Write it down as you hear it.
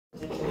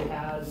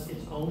has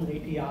its own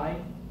API,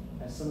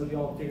 as some of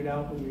y'all figured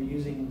out when you're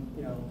using,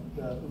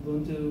 the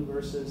Ubuntu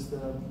versus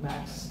the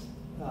Mac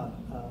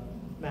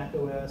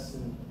OS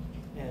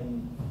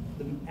and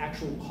the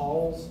actual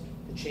calls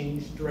to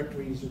change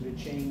directories or to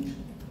change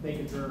make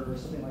a dir or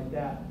something like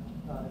that.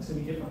 It's going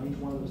to be different on each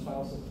one of those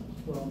file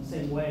systems. Well, in the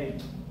same way,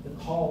 the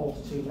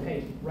calls to,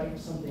 hey, write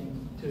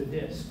something to a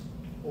disk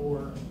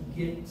or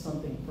get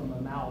something from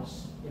a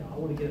mouse. I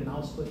want to get a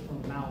mouse click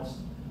from a mouse.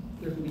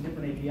 There's going to be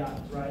different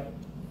APIs, right?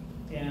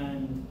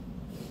 And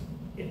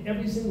if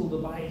every single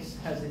device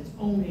has its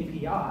own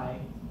API,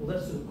 well,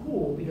 that's sort of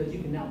cool because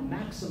you can now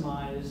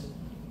maximize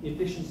the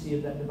efficiency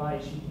of that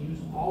device. You can use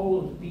all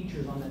of the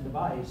features on that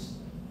device,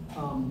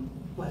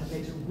 but it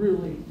makes it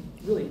really,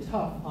 really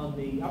tough on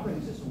the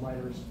operating system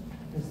writers,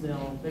 because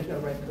now they've got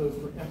to write code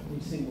for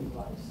every single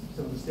device.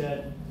 So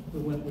instead, we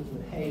went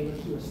with hey,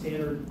 let's do a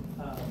standard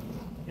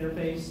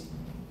interface,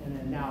 and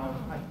then now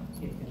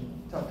you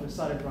can talk to a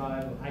SATA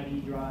drive, or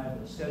IDE drive,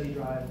 or SCSI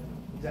drive,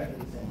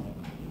 exactly the same way.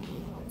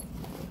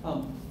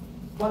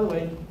 By the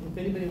way, if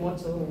anybody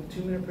wants a little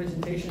 2-minute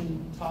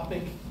presentation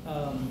topic,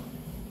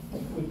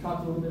 we've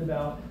talked a little bit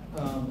about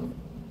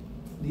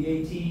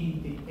the AT,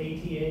 the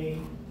ATA,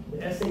 the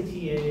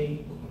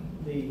SATA,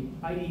 the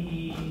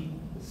IDE,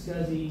 the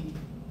SCSI,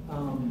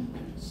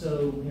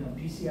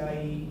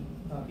 PCIe,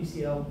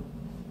 PCL.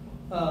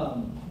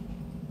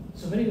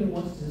 So if anyone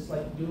wants to just do a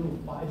little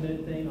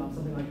 5-minute thing on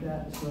something like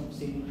that, just come up and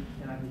see me,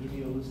 and I can give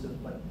you a list of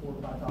 4 or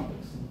 5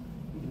 topics, and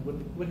you can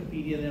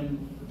Wikipedia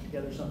them, put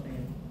together something,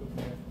 and go from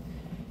there.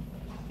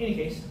 In any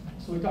case,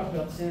 so we talked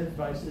about standard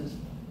devices.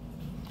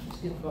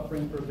 Skip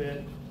buffering for a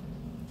bit.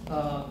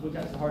 We've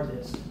got the hard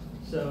disk.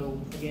 So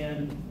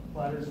again,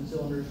 platters and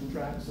cylinders and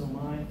tracks, so am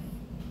I.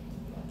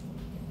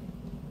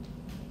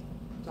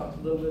 Talked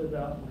a little bit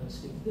about, I'm going to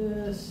skip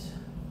this.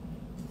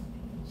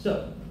 So,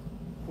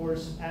 of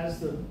course, as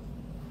the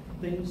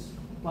things,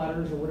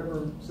 platters or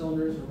whatever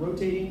cylinders are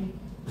rotating,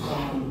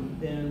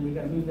 then we've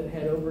got to move that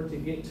head over to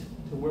get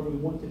to where we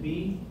want to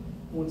be.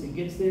 Once it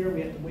gets there, we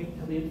have to wait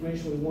until the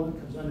information we want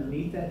comes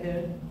underneath that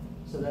head.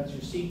 So that's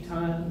your seek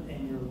time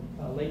and your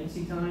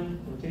latency time,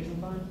 rotational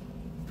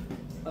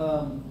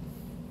time.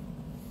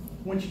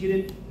 Once you get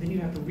it, then you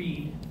have to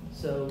read.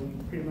 So you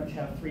pretty much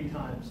have 3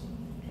 times.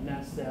 And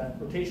that's the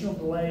rotational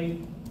delay,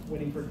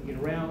 waiting for it to get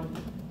around,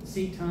 the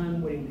seek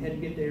time, waiting for the head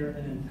to get there, and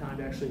then time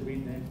to actually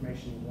read the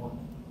information you want.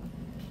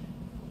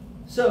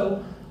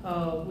 So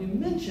we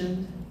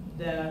mentioned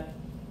that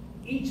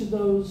each of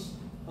those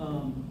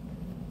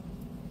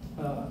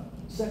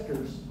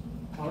sectors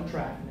on a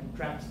track, and it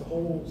tracks the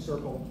whole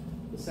circle,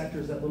 the sector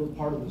is that little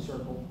part of the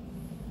circle,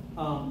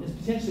 is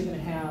potentially going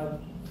to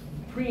have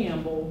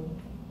preamble,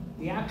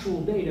 the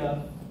actual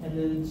data, and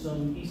then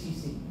some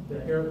ECC,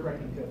 the error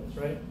correcting codes,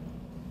 right?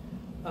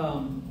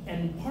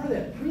 And part of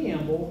that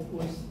preamble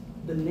was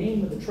the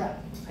name of the track.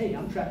 Hey,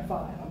 I'm track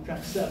 5, I'm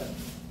track 7.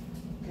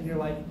 And you're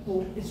like,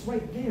 well, it's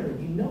right there.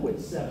 You know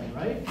it's 7,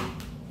 right?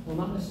 Well,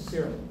 not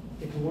necessarily.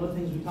 Because one of the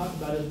things we talked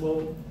about is,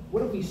 well,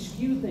 what if we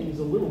skew things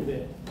a little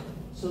bit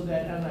so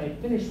that as I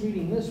finish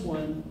reading this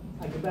one,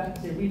 I go back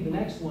and say, read the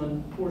next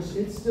one. Of course,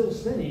 it's still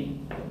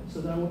spinning,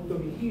 so then I want to go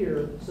to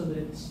here so that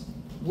it's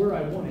where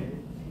I want it.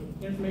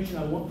 The information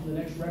I want for the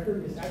next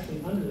record is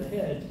actually under the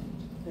head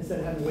instead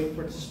of having to wait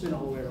for it to spin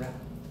all the way around.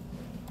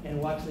 And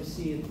we'll actually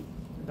see in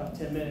about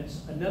 10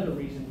 minutes another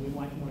reason we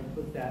might want to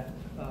put that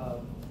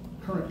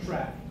current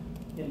track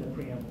in the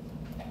preamble.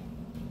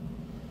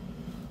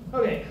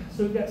 Okay,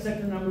 so we've got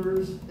sector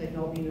numbers. They can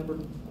all be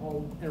numbered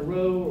all in a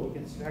row, or we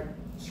can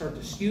start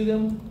to skew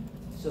them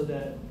so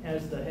that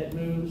as the head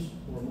moves,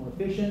 we're more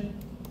efficient.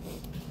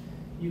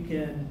 You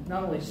can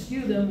not only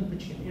skew them,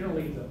 but you can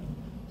interleave them.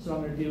 So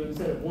I'm going to do,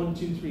 instead of 1,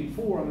 2, 3,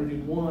 4, I'm going to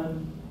do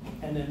 1,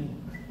 and then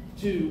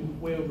 2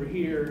 way over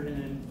here, and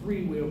then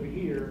 3 way over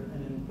here,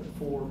 and then put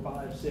 4,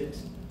 5,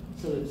 6,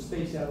 so that it's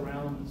spaced out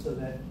around, so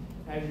that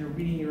as you're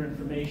reading your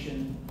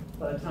information,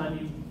 by the time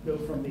you go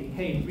from the,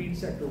 hey, read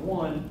sector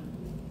 1,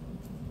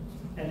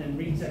 and then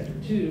read sector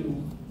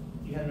 2,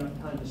 you have enough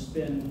time to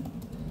spin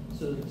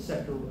so that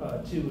sector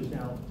 2 is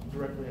now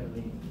directly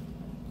underneath.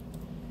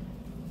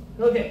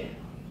 Okay,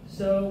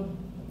 so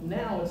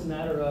now it's a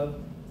matter of,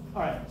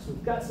 all right, so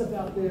we've got stuff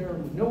out there,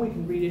 we know we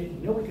can read it, we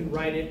know we can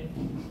write it.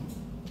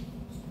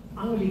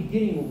 I'm going to be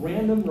getting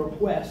random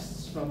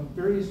requests from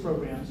various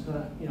programs.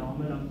 I'm in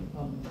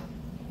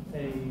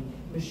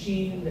a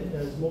machine that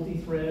does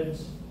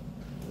multi-threads.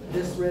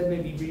 This thread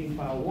may be reading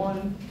file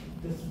 1,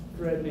 this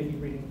thread may be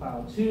reading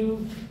file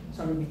 2.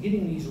 So I'm going to be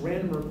getting these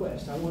random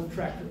requests. I want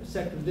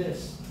sector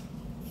this.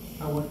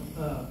 I want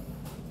to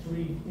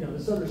read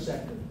this other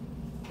sector.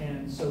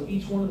 And so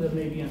each one of them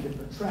may be on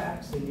different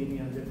tracks, they may be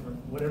on different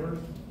whatever.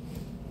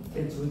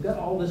 And so we've got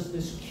all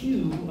this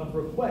queue of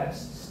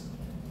requests,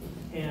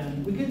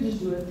 and we could just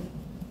do it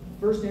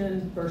first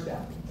in, first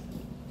out.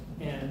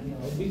 And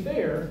it'd be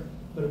fair,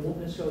 but it won't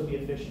necessarily be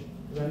efficient.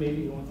 Because I may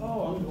be going,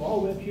 oh, I'm going to go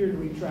all the way up here to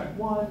read track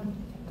 1,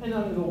 and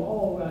I'm going to go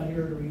all the way down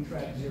here to read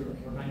track 0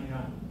 or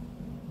 99.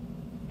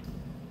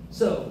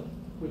 So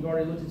we've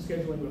already looked at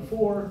scheduling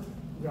before.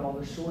 We've got all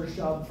the shortest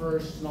job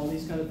first and all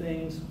these kind of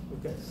things.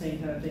 We've got the same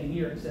kind of thing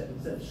here, except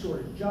instead of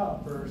shortest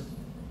job first,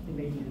 it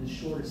may be the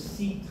shortest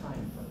seek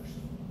time first.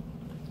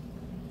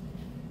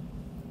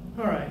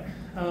 All right,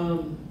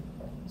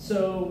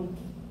 so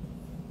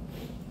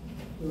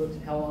we looked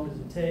at how long does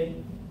it take.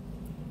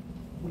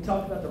 We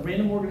talked about the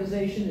random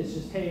organization. It's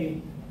just,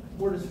 hey,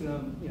 we're just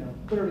gonna,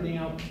 put everything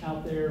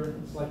out there.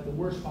 It's like the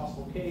worst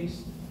possible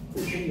case.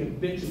 There's gonna be a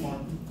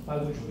benchmark by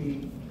which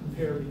we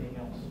compare everything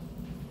else.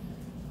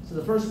 So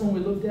the first one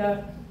we looked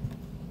at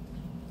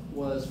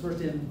was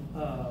first in,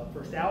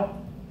 first out.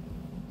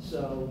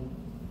 So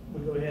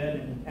we go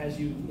ahead and as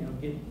you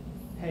get,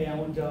 hey, I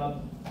want a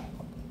job,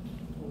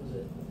 what was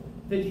it,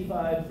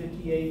 55,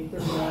 58,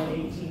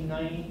 39, 18,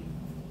 90. Okay,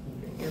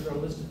 here's our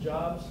list of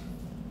jobs.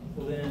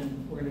 Well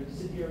then, we're going to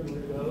sit here and we're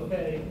going to go,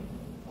 okay,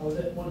 I was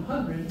at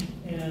 100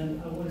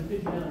 and I wanted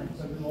 59.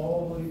 So I'm going to go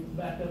all the way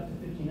back up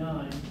to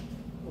 59.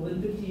 Well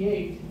then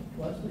 58,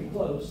 well that's pretty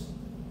close.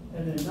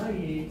 And then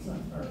 98, it's not,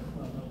 or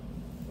no,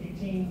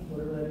 18,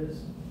 whatever that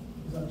is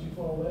not too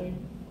far away.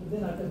 But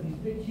then I've got these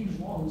big, huge,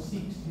 long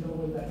seeks to get all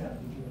the way back out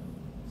to here.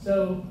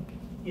 So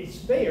it's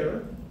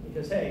fair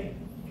because, hey,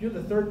 if you're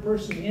the third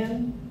person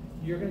in,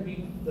 you're going to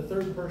be the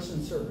third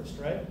person serviced,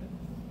 right?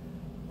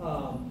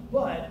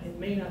 But it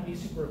may not be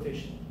super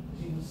efficient.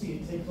 As you can see,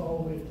 it takes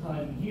all the way of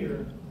time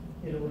here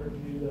in order to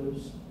do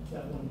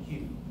that one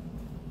queue.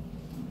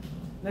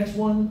 Next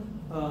one,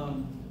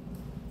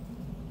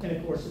 and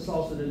of course, this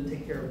also doesn't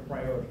take care of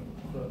priority,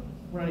 but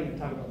we're not even going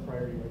to talk about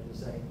priority right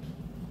this second.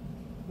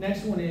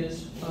 Next one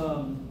is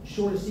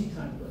shortest seek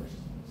time first.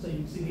 So you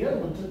can see the other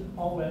one took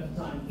all the way up to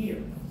time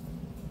here.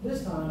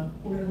 This time,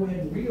 we're going to go ahead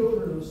and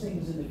reorder those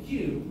things in the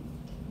queue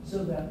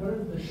so that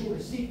whatever the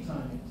shortest seek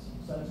time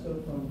is, so let's go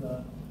from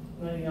the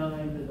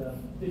 99 to the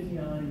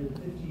 59 to the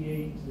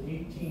 58 to the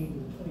 18 to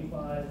the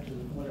 25 to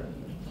the whatever.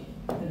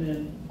 And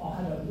then I'll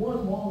have that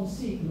one long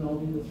seek and then I'll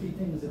do the three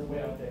things that are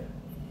way out there.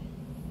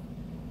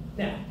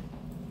 Now,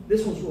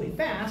 this one's really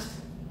fast,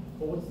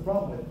 but what's the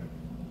problem with it?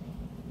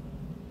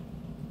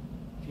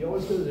 If you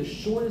always go to the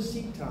shortest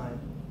seek time,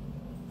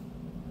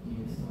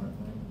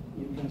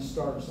 you can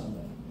starve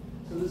somebody.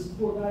 So this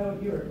poor guy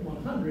over here at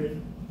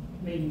 100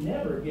 may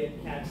never get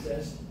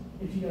access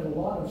if you have a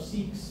lot of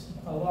seeks,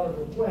 a lot of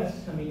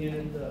requests coming in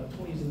at the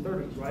 20s and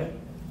 30s, right?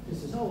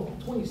 This is, oh,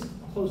 20's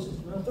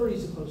closest, no,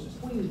 30's the closest,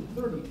 20 is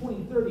 30,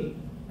 20, 30,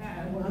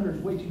 100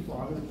 is way too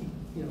far. I'm going to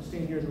keep,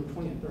 staying here with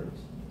 20 and 30s.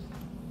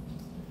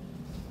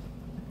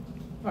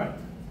 All right.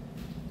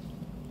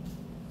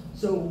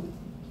 So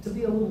to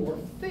be a little more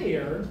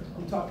fair,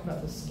 we talked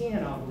about the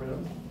scan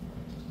algorithm,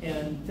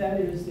 and that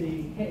is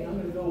the, hey,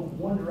 I'm going to go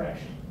one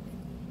direction.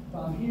 If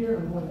I'm here,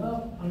 I'm going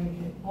up, I'm going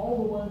to get all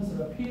the ones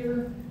that are up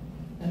here,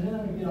 and then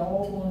I'm going to get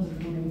all the ones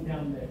that are moving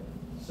down there.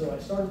 So I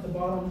start at the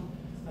bottom,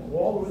 I go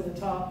all the way to the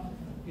top,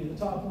 do the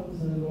top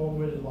ones, and then go all the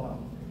way to the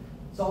bottom.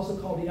 It's also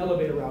called the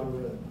elevator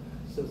algorithm.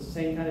 So it's the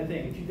same kind of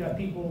thing. If you've got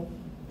people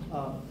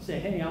say,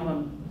 hey, I'm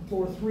on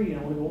floor 3 and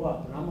I want to go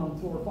up, and I'm on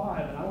floor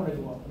 5 and I want to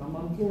go up, and I'm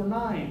on floor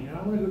 9 and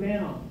I want to go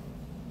down,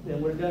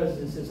 then what it does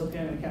is it says, okay,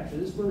 I'm going to capture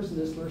this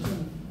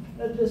person,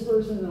 and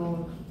then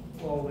I'll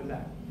go all the way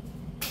back.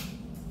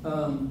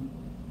 In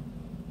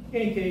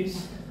any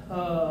case,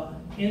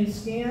 in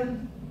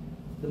scan,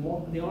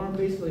 the arm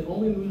basically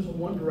only moves in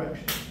one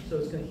direction. So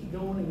it's going to keep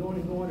going and going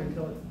and going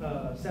until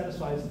it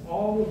satisfies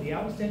all of the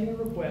outstanding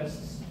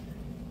requests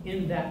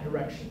in that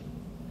direction.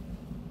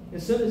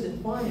 As soon as it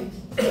finds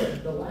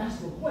the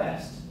last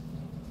request,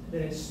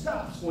 then it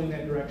stops going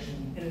that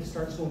direction and it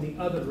starts going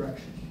the other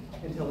direction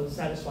until it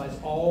satisfies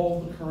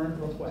all the current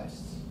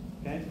requests.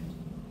 Okay?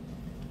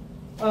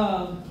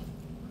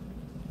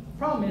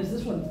 Problem is,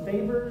 this one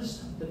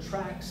favors the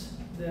tracks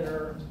that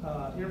are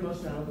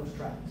innermost and outermost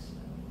tracks.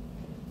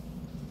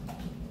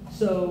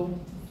 So,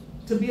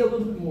 to be a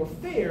little bit more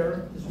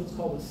fair, is what's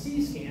called a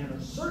C-scan or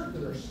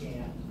circular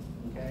scan.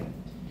 Okay,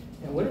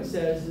 and what it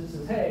says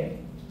is, hey,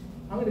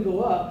 I'm going to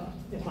go up.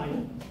 If I,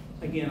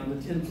 again, on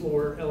the 10th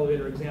floor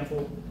elevator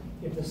example,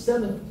 if the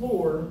 7th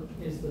floor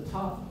is the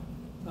top,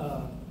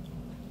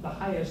 the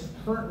highest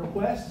current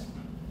request,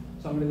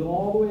 so I'm going to go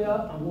all the way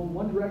up. I'm going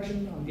one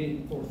direction. I'm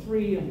getting floor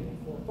 3. I'm getting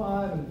floor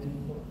 5. I'm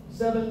getting floor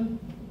 7.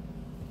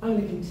 I'm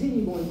going to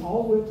continue going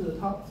all the way up to the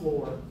top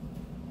floor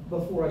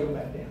before I go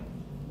back down.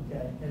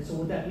 Okay, and so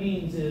what that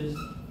means is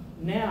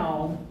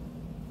now,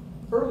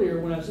 earlier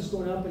when I was just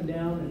going up and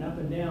down,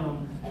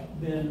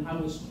 then I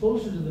was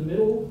closer to the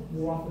middle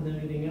more often than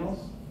anything else.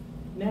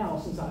 Now,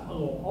 since I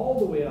go all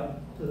the way up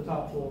to the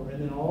top floor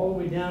and then all the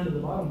way down to the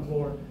bottom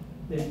floor,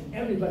 then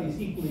everybody's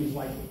equally as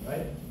likely,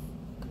 right?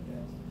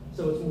 Okay.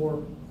 So it's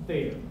more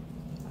fair.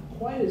 Not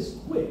quite as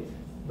quick,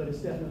 but it's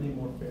definitely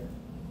more fair.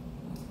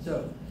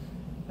 So,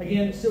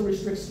 again, it still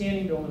restricts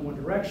scanning to only one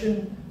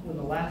direction. When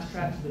the last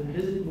track's been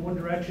visited in one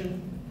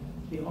direction,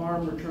 the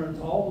arm returns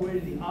all the way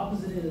to the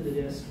opposite end of the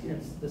disk,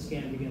 and the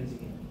scan begins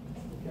again.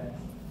 Okay?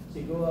 So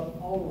you go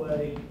up all the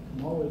way,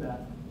 come all the way back.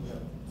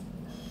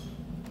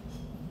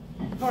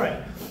 All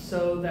right,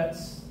 so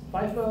that's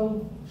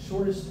FIFO,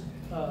 shortest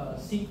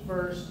seek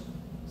first,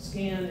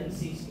 scan, and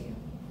C-scan.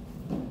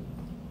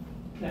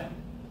 Now,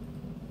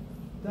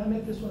 did I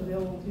make this one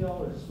available to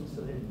y'all, or is this one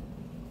still hidden?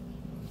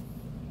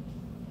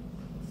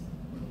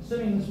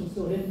 Assuming this one's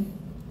still hidden,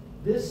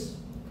 this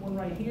one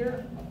right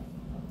here,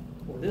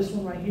 or this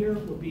one right here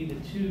would be the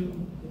two,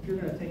 if you're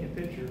going to take a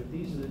picture,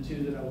 these are the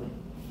two that I would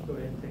go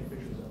ahead and take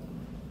pictures of.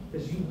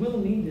 Because you will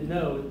need to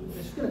know,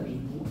 there's going to be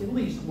at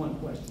least one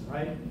question,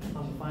 right,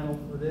 on the final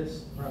for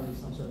this, or at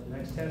least, I'm sorry, the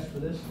next test for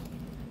this.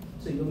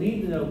 So you'll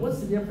need to know, what's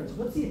the difference?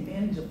 What's the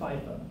advantage of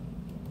FIFO?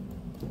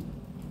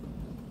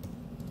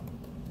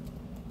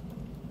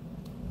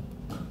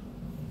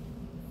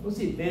 What's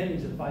the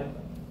advantage of FIFO?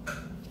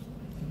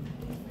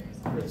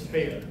 It's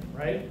fair,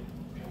 right?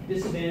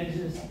 Disadvantage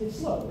is it's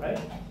slow, right?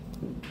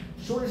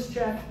 Shortest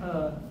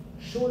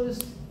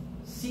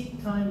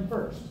seat time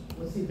first.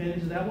 What's the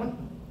advantage of that one?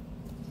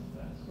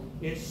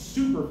 It's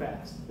super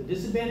fast. The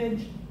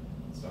disadvantage?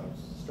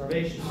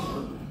 Starvation.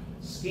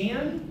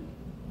 Scan?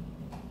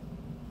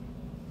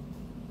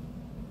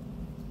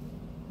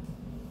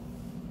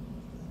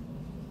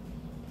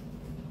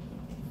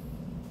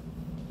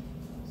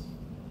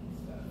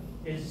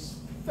 Is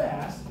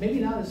fast, maybe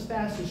not as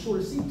fast as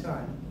shortest seat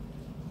time,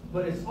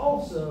 but it's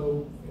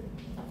also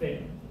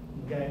fair,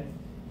 okay?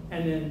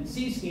 And then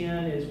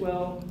C-scan is,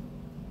 well,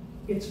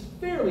 it's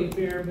fairly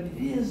fair, but it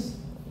is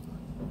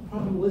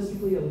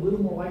probabilistically a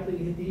little more likely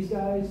to hit these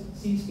guys.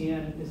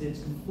 C-scan is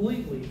it's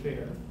completely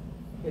fair.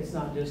 It's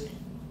not just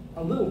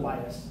a little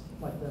biased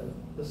like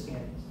the scan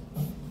is.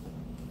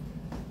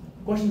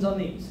 Questions on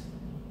these?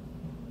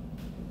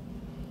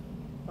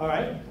 All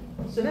right,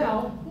 so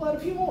now we'll add a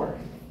few more.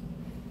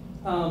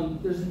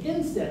 There's an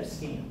in-step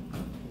scan,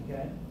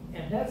 okay?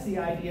 And that's the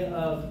idea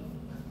of,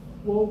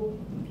 well,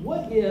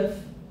 what if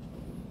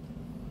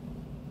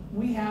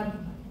we have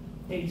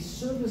a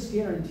service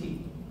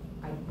guarantee?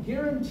 I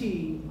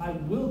guarantee I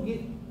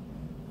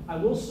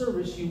will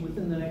service you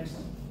within the next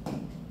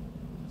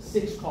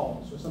 6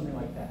 calls or something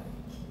like that,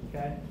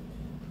 okay?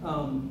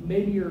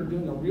 Maybe you're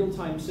doing a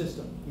real-time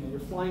system. You know,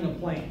 you're flying a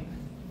plane,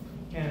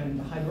 and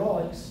the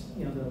hydraulics,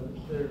 you know,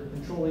 they're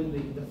controlling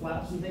the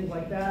flaps and things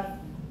like that.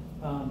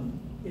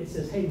 It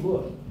says, hey,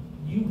 look,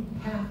 you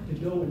have to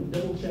go and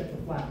double check the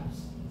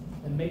flaps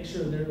and make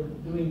sure they're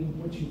doing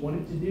what you want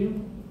it to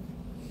do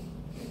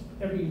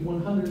every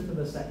 100th of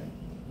a second,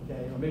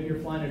 okay? Or maybe you're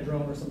flying a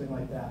drone or something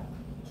like that.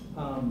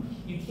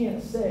 You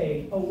can't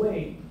say, oh,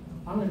 wait,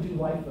 I'm going to do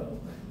LIFO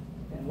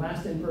and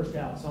last in, first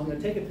out. So I'm going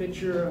to take a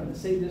picture, I'm going to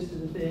save this to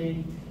the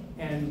thing,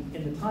 and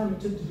in the time it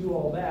took to do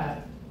all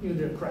that,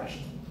 they're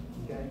crashing,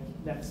 okay?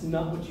 That's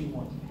not what you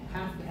want. You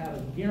have to have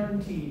a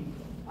guarantee,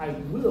 I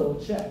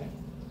will check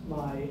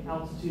my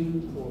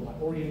altitude or my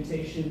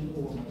orientation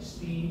or my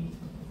speed,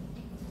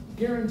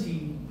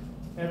 guaranteed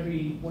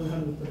every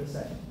 100th of a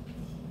second.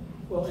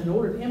 Well, in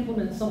order to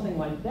implement something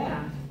like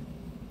that,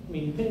 I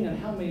mean, depending on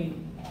how many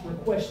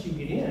requests you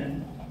get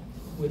in,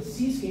 with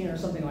C-scan or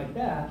something like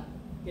that,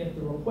 if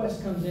the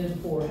request comes in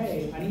for,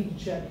 hey, I need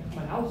to check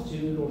my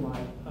altitude or my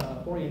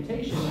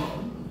orientation,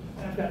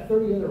 and I've got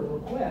 30 other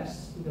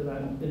requests because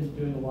I've been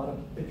doing a lot of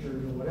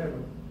pictures or whatever,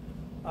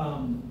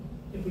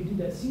 if we do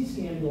that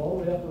C-scan, go all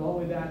the way up and all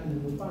the way back, and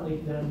then we finally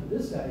get down to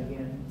this guy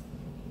again,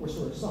 we're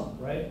sort of sunk,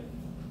 right?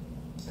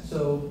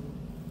 So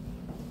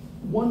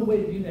one way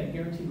to do that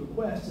guaranteed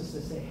request is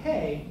to say,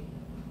 hey,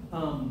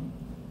 I'm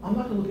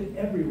not going to look at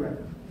every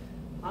record.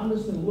 I'm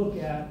just going to look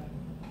at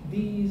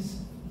these,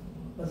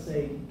 let's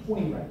say,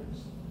 20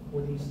 records,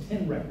 or these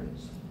 10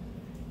 records.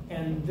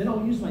 And then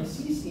I'll use my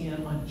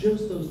C-scan on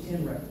just those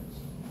 10 records.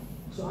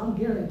 So I'm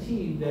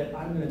guaranteed that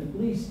I'm going to at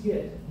least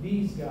get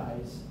these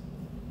guys.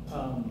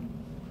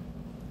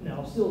 Now,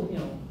 I'll still,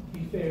 be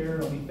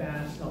fair, I'll be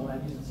fast, and all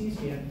that using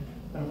C-scan,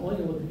 but I'm only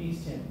going to look at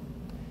these 10.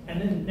 And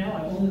then now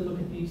I only look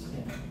at these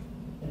 10.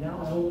 And now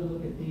I only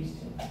look at these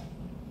 10.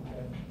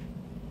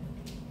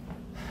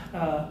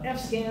 Okay.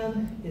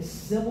 F-scan is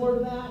similar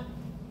to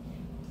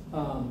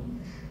that,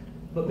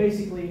 but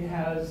basically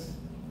has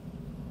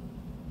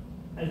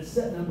a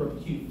set number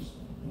of queues,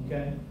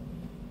 okay?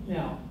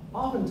 Now,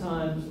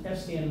 oftentimes,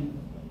 F-scan,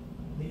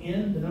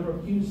 the number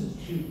of queues is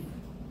 2.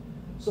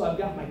 So I've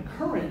got my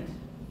current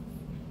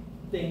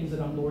things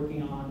that I'm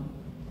working on,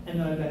 and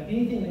then I've got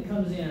anything that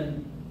comes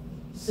in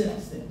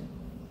since then,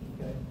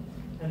 okay?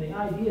 And the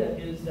idea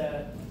is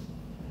that,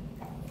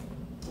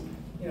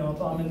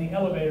 if I'm in the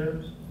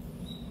elevator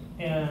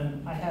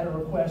and I had a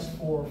request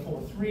for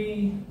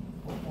 4.3,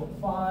 or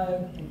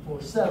 4.5, and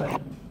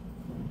 4.7,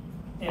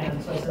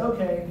 and so I said,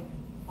 okay,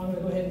 I'm going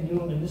to go ahead and do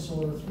them in this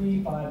order,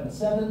 3, 5, and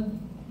 7,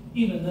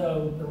 even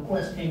though the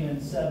request came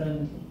in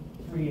 7,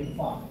 3, and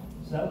 5.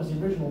 So that was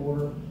the original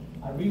order.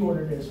 I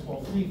reordered it as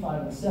 3,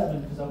 5, and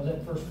 7 because I was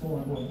at first floor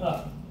and going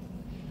up.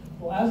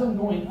 Well, as I'm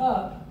going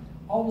up,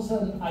 all of a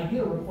sudden I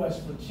get a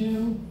request for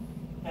 2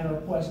 and a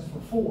request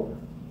for 4.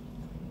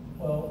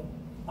 Well,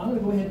 I'm going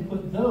to go ahead and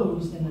put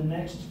those in the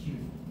next queue,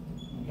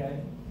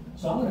 okay?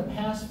 So I'm going to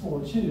pass 4,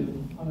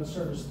 2. I'm going to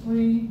service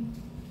 3,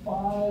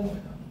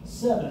 5,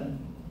 7.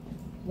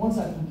 Once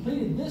I've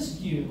completed this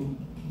queue,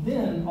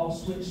 then I'll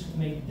switch to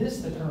make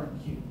this the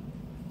current queue,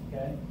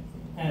 okay?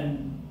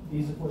 And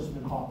these, of course, have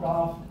been popped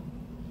off.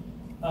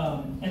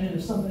 And then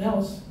there's something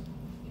else.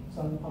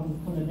 So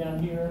I'm coming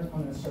down here,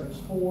 I'm gonna service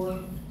 4,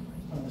 I'm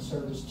gonna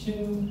service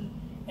 2,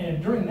 and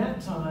if during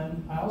that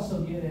time I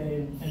also get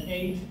an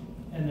 8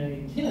 and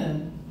a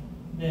 10,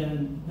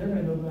 then they're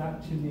gonna go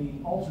back to the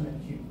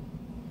alternate queue.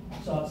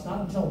 So it's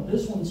not until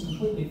this one's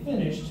completely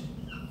finished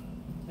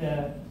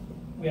that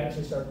we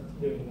actually start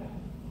doing that.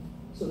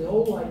 So the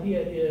whole idea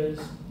is,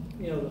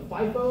 you know, the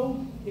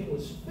FIFO, it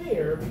was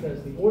fair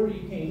because the order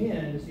you came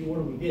in is the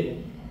order we did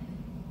it,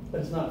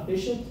 but it's not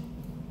efficient.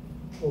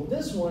 Well,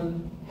 this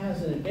one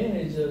has an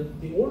advantage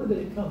of the order that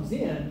it comes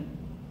in,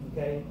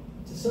 okay,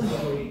 to some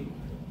degree,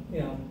 you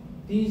know,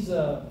 these,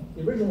 the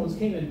original ones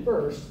came in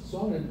first, so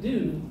I'm gonna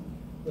do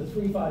the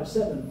 3, 5,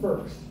 7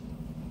 first.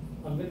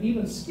 I'm gonna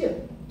even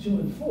skip 2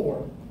 and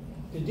 4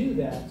 to do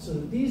that so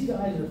that these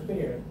guys are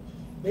fair.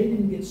 They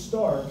didn't get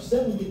starved,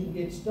 7 didn't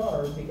get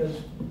starved because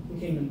we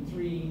came in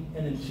 3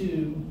 and then 2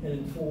 and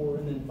then 4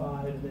 and then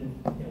 5 and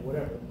then, you know,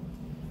 whatever.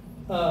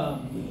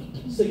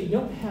 So you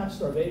don't have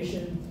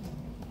starvation.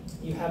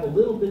 You have a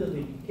little bit of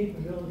the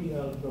capability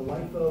of the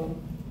LIFO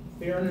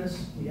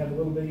fairness. You have a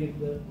little bit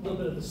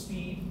of the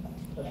speed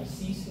of the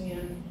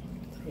C-scan.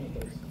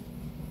 Anyways.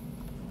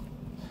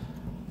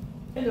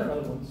 And there are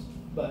other ones,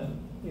 but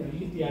you know, you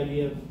get the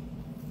idea of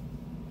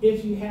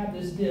if you have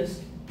this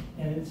disk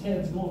and its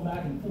head's going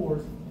back and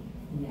forth,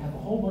 and you have a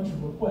whole bunch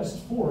of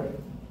requests for it,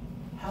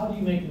 how do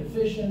you make it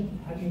efficient?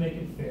 How do you make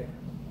it fair?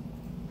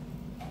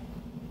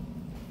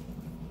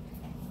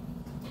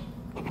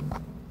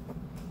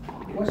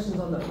 Questions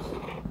on those?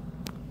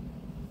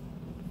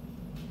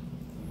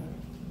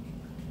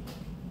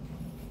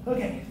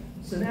 Okay,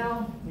 so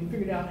now we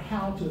figured out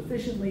how to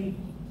efficiently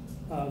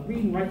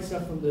read and write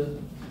stuff from the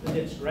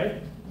disk,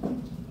 right?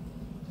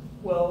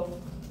 Well,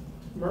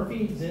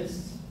 Murphy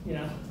exists, you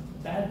know,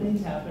 bad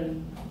things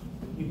happen.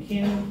 You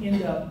can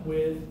end up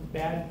with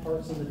bad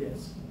parts of the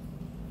disk.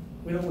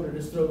 We don't want to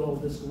just throw the whole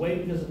disk away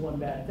because of one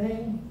bad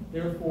thing.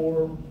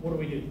 Therefore, what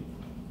do?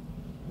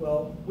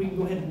 Well, we can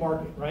go ahead and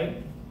mark it,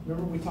 right?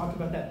 Remember we talked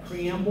about that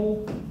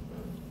preamble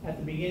at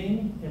the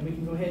beginning, and we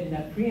can go ahead in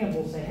that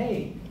preamble say,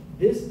 hey,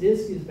 this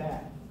disk is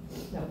bad.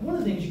 Now, one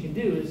of the things you can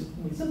do is,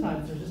 I mean,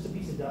 sometimes there's just a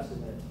piece of dust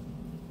in there.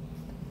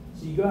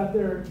 So you go out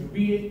there, you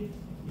read it, you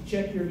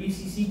check your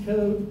ECC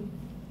code,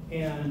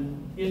 and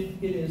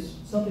if it is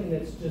something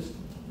that's just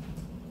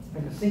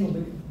like a single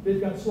bit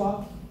got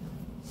swapped,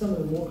 some of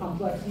the more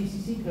complex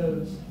ECC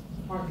codes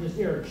aren't just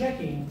error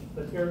checking,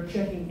 but error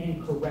checking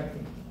and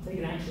correcting. They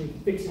can actually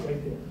fix it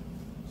right there.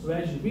 So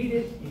as you read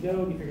it, you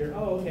go, you figure,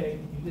 oh, okay,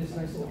 you did this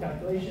nice little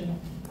calculation.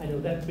 I know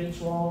that bit's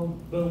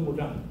wrong, boom, we're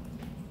done.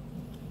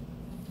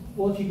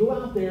 Well, if you go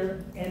out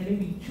there and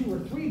maybe 2 or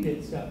 3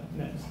 bits got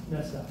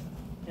messed up,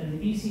 and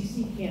the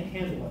ECC can't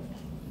handle it,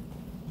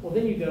 well,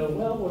 then you go,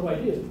 well,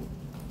 what do?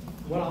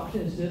 One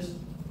option is just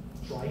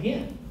try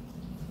again.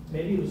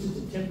 Maybe it was just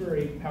a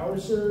temporary power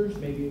surge,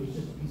 maybe it was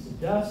just a piece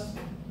of dust.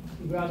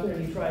 You go out there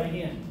and you try it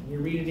again. And you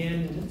read it in,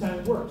 and this time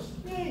it works.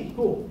 Yay,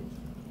 cool.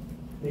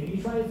 Maybe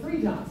you try it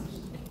 3 times.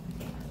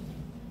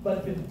 But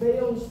if it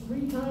fails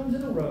 3 times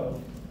in a row,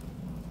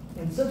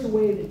 in such a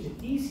way that your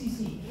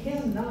ECC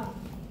cannot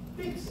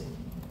fix it,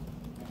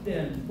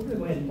 then we're going to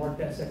go ahead and mark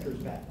that sector as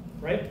bad,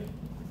 right?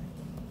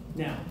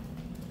 Now,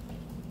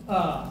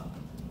 so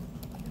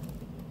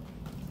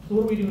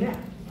what do we do now?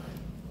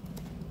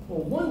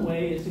 Well, one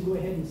way is to go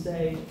ahead and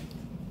say,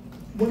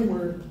 when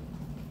we're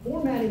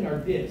formatting our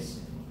disk,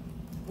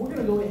 we're going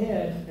to go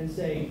ahead and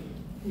say,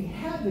 we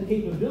have the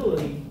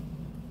capability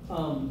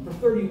for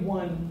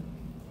 31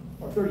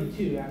 or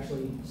 32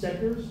 actually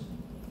sectors.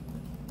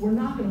 We're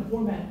not going to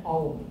format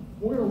all of them.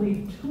 We're going to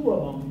leave 2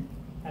 of them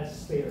as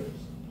spares.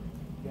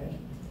 Okay?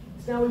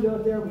 So now we go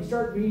out there, we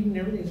start reading,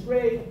 everything's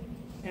great.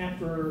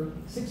 After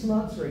 6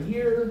 months or a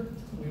year,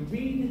 we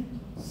read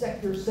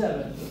sector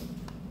 7.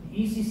 The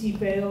ECC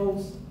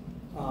fails,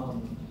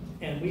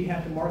 and we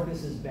have to mark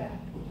this as bad.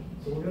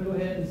 So we're going to go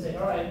ahead and say,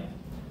 all right,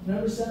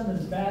 number 7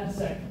 is a bad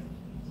sector.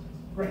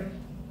 Great.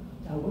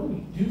 Now what do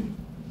we do?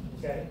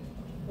 Okay.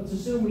 Let's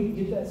assume we can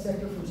get that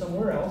sector from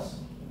somewhere else.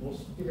 We'll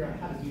figure out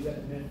how to do that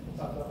in a minute. We'll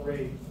talk about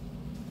RAID.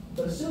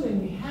 But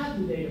assuming we have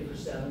the data for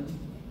 7,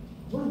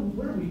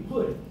 where do we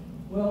put it?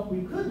 Well,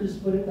 we could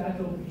just put it back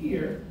over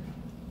here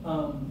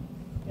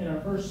in our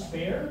first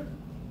spare.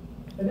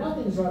 But now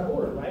things are out of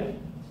order, right?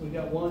 So we've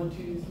got 1,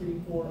 2,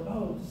 3, 4,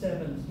 oh,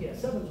 7. Yeah,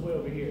 7's way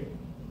over here.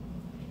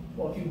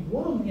 Well, if you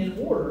want them in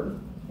order,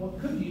 what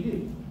could you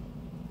do?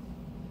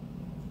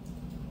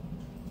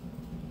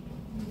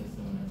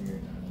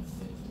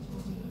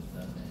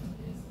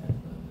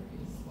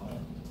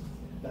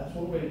 That's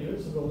one way to do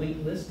it, so the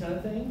linked list kind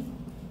of thing.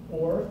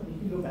 Or you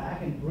can go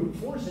back and brute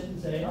force it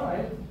and say, all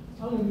right,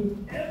 I'm going to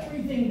move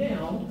everything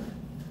down.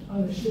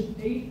 I'm going to shift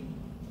 8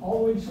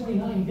 all the way to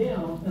 29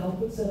 down, and I'll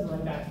put 7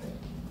 right back there.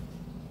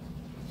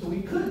 So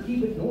we could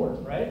keep it in order,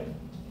 right?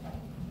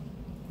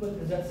 But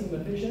does that seem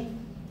efficient?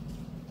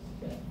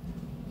 Okay.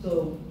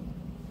 So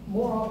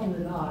more often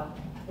than not,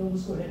 we'll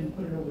just go ahead and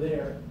put it over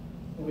there,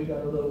 and we've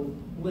got a little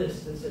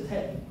list that says,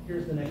 hey,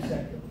 here's the next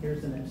sector,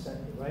 here's the next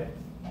sector, right?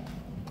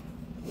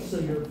 So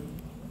your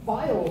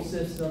file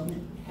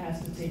system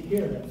has to take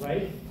care of that,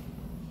 right?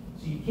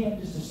 So you can't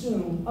just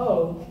assume,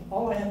 oh,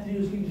 all I have to do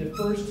is give you the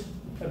first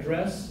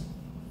address,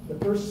 the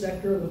first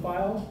sector of the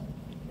file,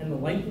 and the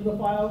length of the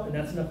file, and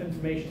that's enough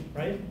information,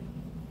 right?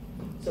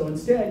 So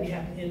instead, you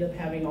have to end up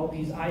having all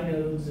these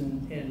inodes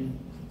and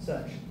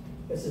such.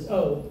 That says,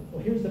 oh,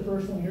 well, here's the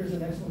first one, here's the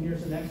next one,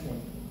 here's the next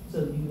one. So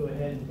you can go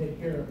ahead and take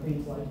care of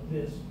things like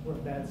this, where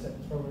bad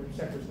sectors, or where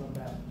sectors go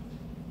bad.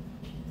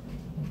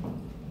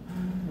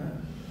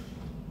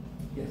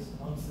 Yes?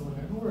 So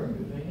whenever we're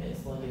moving it,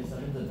 it's like it's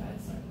in the bad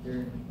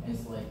sector, and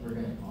it's like we're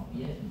gonna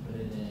copy it and put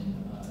it in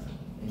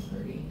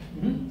Purdy.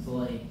 Mm-hmm. So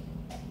like,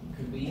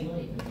 could we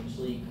like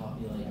eventually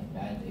copy like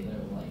bad data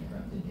or like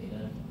corrupted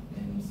data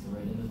and store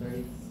it in the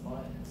Purdy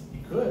spot? You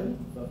could,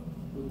 but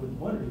we wouldn't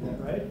want to do that,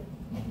 right?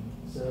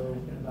 So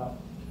in about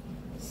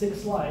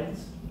 6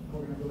 slides,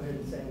 we're going to go ahead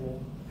and say,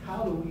 well,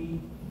 how do we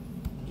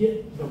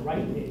get the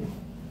right data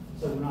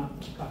so we're not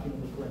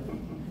copying it correctly?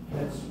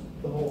 That's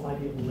the whole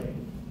idea of array.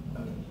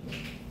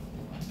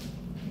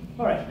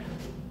 All right.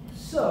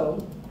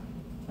 So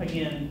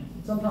again,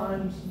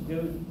 sometimes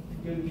go to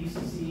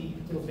ECC,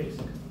 it'll fix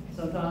it.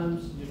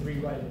 Sometimes you just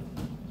rewrite it.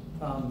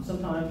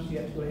 Sometimes you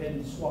have to go ahead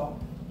and swap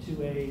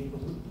to a,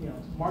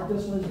 mark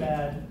this one as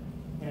bad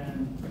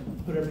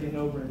and put everything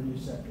over in a new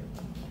sector.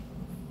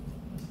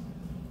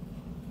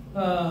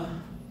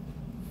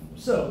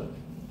 So,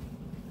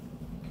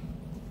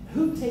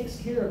 who takes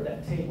care of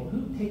that table?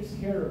 Who takes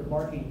care of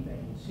marking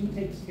things? Who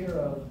takes care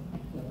of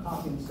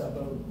copying stuff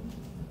over?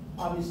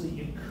 Obviously,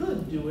 you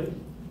could do it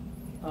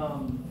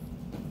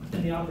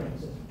in the operating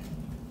system.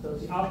 So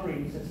it's the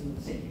operating system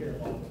that takes care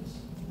of all this.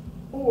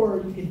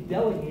 Or you could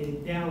delegate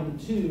it down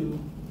to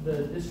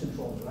the disk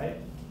controller, right?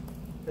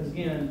 Because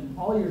again,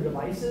 all your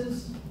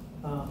devices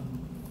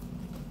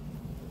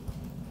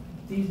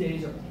these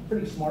days are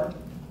pretty smart.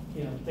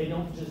 They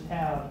don't just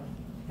have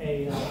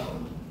a,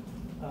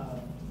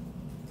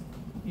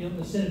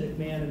 send a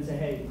command and say,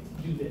 hey,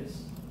 do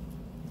this.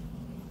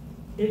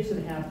 It's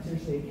going to have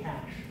potentially a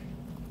cache.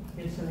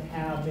 It's going to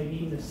have maybe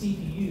even a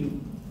CPU,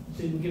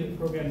 so you can give it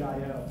programmed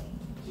I/O.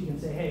 So you can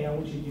say, hey, I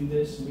want you to do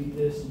this, and read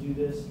this, and do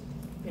this.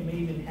 It may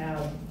even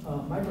have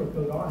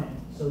microcode on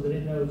it so that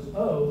it knows,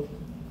 oh,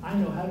 I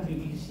know how to do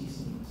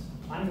ECCs.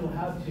 I know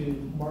how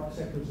to mark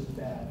sectors as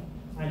bad.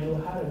 I know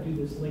how to do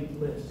this linked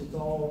list. It's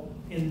all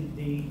in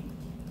the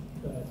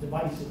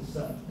device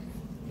itself.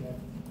 Okay?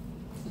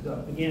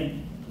 So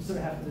again, you sort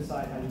of have to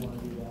decide how you want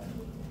to do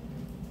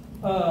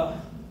that.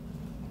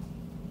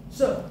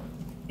 So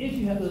if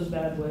you have those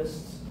bad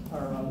lists,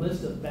 or a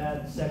list of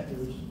bad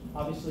sectors,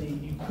 obviously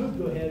you could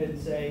go ahead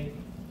and say,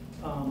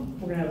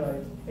 we're going to have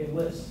a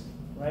list,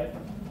 right?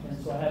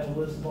 And so I have a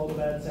list of all the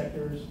bad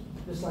sectors,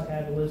 just like I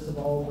have a list of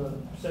all the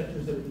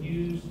sectors that are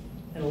used,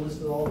 and a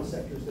list of all the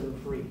sectors that are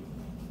free.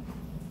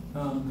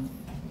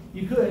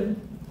 You could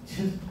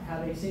just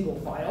have a single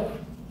file.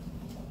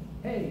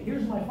 Hey,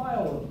 here's my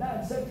file of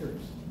bad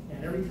sectors.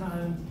 And every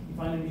time you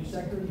find a new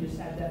sector, you just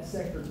add that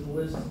sector to the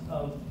list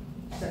of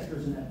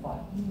sectors in that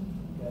file.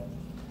 Okay?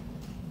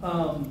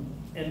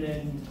 And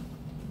then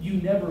you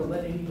never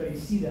let anybody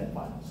see that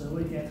file. So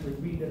nobody can actually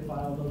read that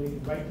file, nobody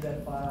can write to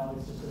that file.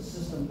 It's just a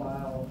system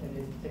file, and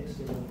it takes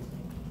care of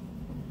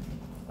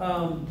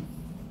everything.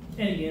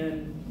 And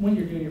again, when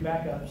you're doing your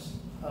backups,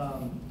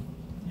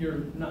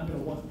 you're not going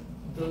to want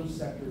those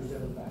sectors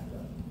ever backed up.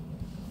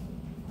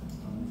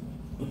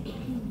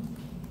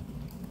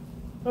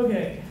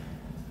 Okay.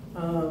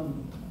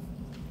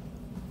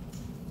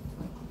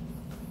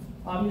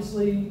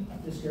 Obviously,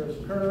 disk errors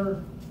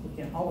occur. We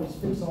can't always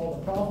fix all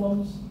the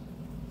problems.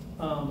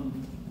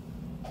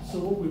 So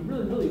what we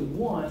really, really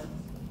want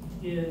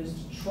is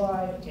to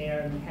try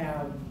and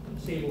have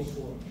stable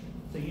storage.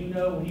 So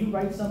when you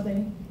write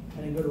something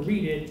and then go to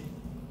read it,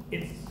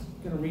 it's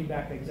going to read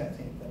back the exact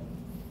same thing.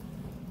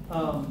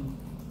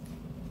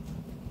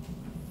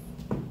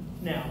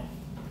 Now,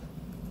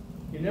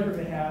 you're never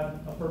going to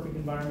have a perfect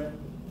environment,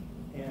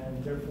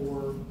 and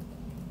therefore,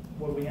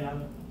 what do we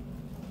have?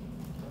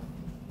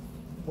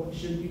 What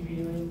should you be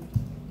doing?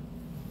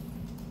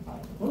 All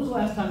right. When was the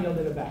last time y'all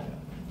did a backup?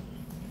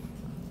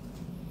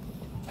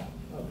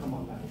 Oh, come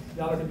on, guys.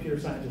 Y'all are computer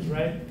scientists,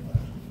 right?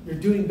 You're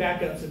doing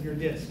backups of your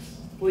disks.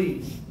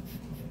 Please.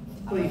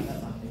 Please.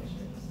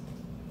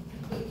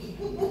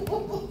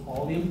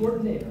 All the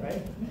important data,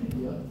 right?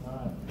 Yep.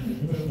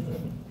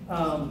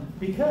 All right.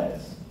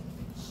 Because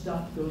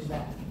stuff goes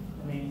bad.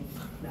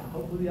 Now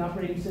hopefully the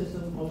operating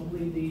system,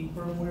 hopefully the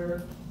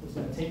firmware is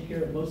going to take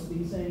care of most of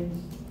these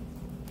things.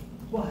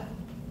 But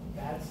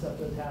bad stuff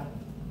does happen.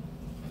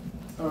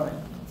 All right.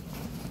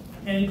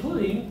 And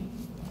including,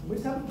 we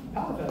just have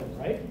power failure,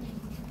 right?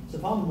 So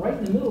if I'm right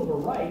in the middle of a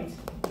write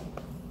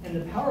and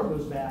the power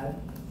goes bad,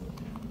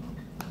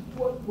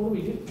 what do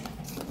we do?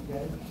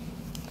 Okay.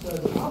 So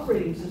as an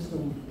operating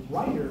system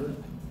writer,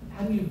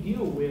 how do you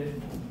deal with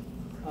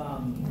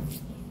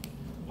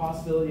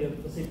possibility of,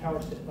 let's say, power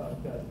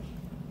failures?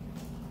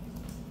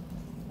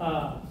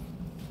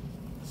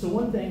 So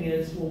one thing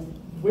is, well,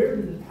 where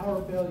did the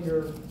power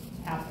failure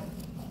happen,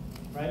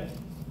 right?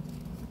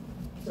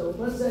 So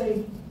let's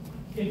say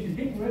if you're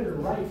getting ready to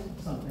write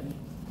something,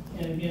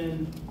 and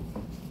again,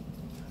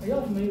 are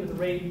y'all familiar with the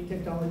RAID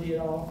technology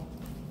at all?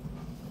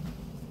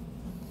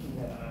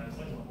 Okay. It's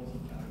like levels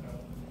of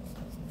backup.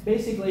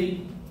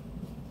 Basically,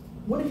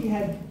 what if you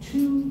had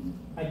two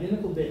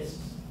identical disks,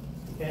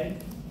 okay?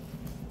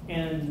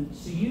 And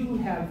so you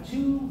have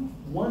two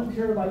 1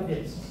 terabyte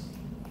disks.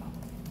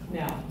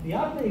 Now, the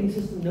operating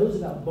system knows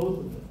about both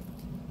of them.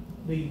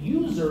 The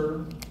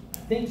user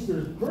thinks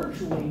there's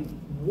virtually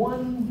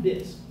one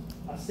disk,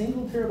 a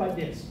single terabyte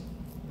disk.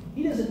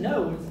 He doesn't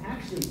know it's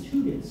actually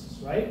two disks,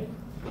 right?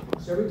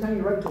 So every time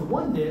you write to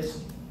one disk,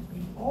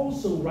 you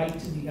also write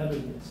to the other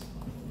disk.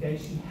 Okay,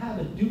 so you have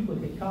a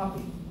duplicate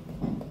copy.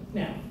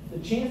 Now, the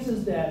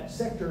chances that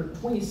sector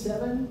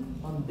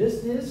 27 on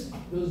this disk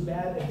goes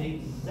bad at the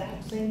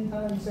exact same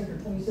time sector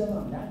 27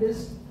 on that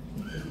disk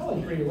is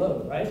probably pretty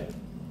low, right?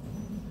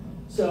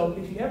 So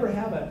if you ever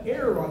have an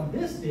error on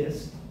this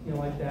disk, you know,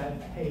 like that,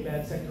 hey,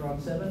 bad sector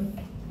on 7,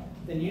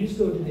 then you just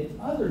go to the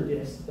other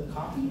disk, the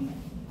copy,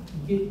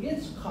 get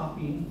its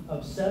copy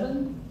of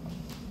 7,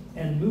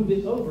 and move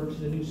it over to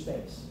the new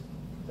space.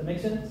 Does that make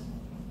sense?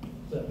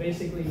 So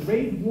basically,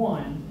 RAID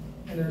 1,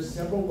 and there's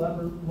several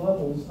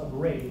levels of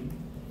RAID,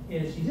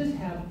 is you just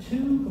have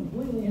two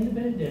completely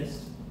independent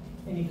disks,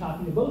 and you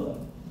copy to both of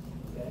them,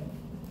 okay?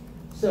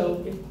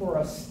 So if for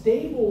a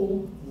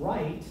stable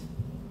write,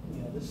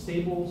 you know, the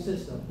stable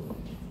system,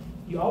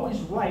 you always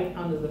write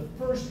onto the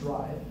first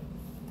drive,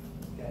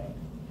 okay?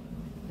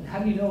 And how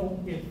do you know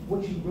if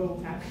what you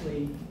wrote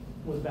actually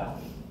was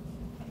valid?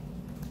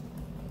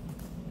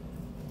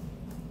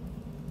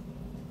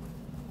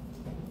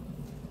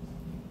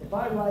 If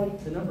I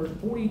write the number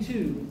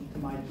 42 to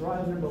my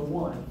drive number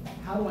 1,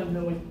 how do I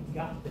know it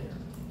got there?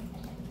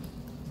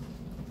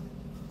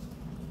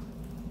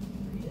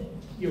 Read it.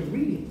 You're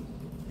reading.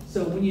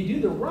 So when you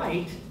do the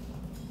write,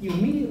 you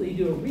immediately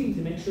do a read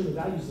to make sure the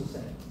value's the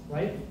same,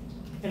 right?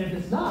 And if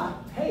it's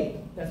not,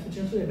 hey, that's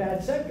potentially a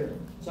bad sector.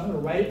 So I'm going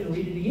to write it and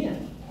read it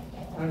again.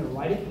 I'm going to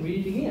write it and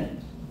read it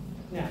again.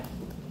 Now,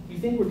 you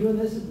think we're doing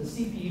this at the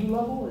CPU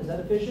level? Is that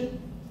efficient?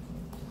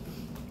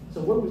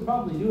 So what are we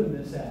probably doing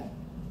this at?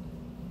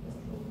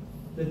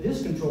 The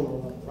disk controller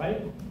level,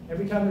 right?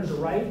 Every time there's a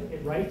write,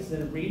 it writes,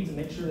 then it reads and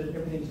makes sure that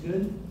everything's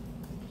good.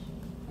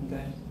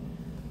 Okay.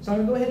 So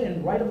I'm going to go ahead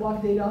and write a block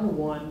of data onto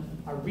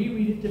 1. I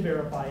reread it to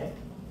verify it.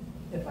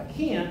 If I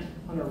can't,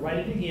 I'm going to write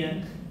it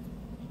again.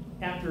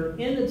 After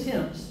n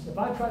attempts, if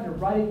I tried to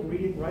write it and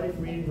read it, write it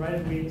and read it, write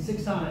it and read it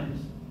 6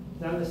 times,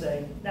 then I'm going to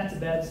say, that's a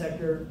bad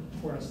sector.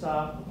 We're going to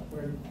stop.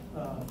 We're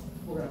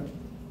going to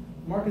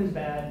mark it as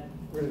bad.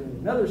 We're going to do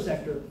another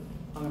sector.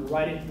 I'm going to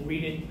write it and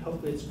read it.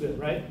 Hopefully it's good,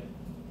 right?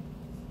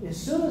 As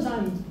soon as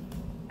I'm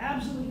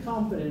absolutely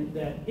confident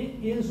that it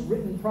is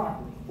written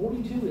properly,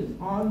 42 is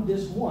on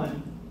disk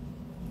 1,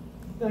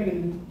 then I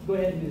can go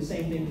ahead and do the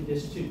same thing to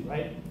disk 2,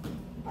 right?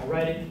 I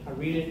write it, I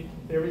read it,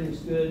 if everything's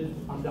good,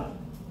 I'm done.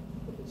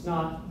 If it's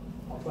not,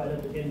 I'll try it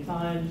up to n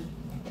times,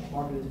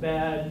 mark it as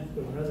bad,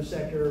 go to another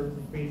sector,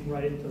 read and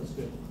write it until it's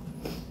good.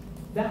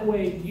 That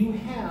way you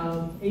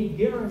have a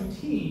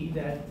guarantee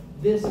that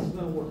this is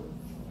going to work,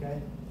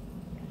 okay?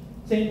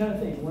 Same kind of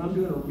thing, when I'm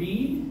doing a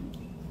read,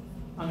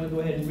 I'm going to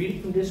go ahead and read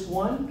it from disk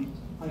 1.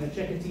 I'm going to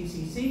check its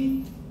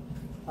ECC.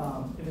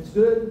 If it's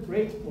good,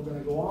 great, we're going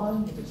to go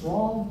on. If it's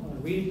wrong, I'm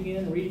going to read it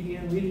again, read it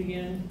again, read it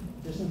again,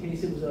 just in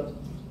case it was a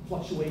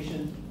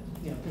fluctuation,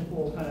 you know,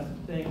 temporal kind of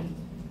thing.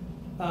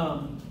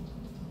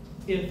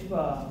 If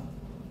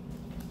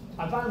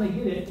I finally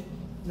get it,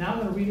 now I'm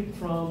going to read it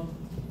from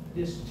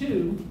disk 2,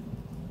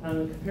 and I'm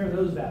going to compare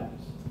those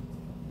values.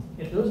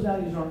 If those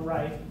values aren't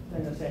right, then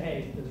I'm going to say,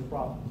 hey, there's a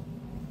problem.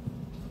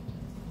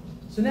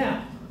 So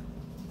now,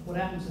 what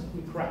happens if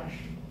we crash?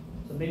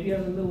 So maybe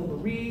I'm in the middle of a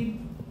read.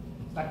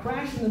 If I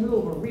crash in the middle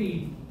of a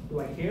read, do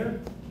I care?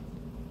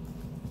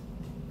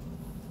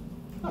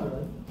 Not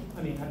really.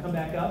 I mean, I come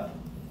back up,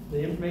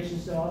 the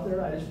information's still out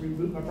there, I just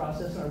reboot my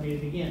process and I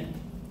read it again.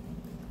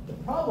 The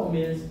problem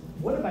is,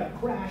 what if I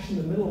crash in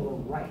the middle of a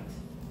write?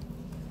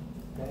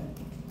 Okay?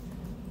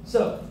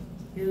 So,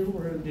 here's what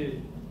we're going to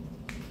do.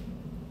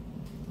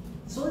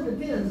 Sort of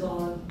depends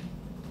on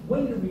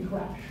when did we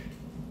crash,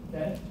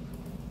 okay?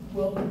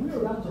 Well, if we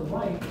were about to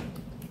write,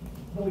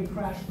 but we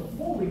crashed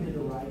before we did the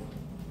write,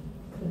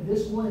 and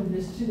this 1 and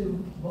this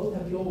 2 both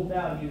have the old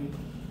value,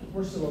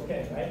 we're still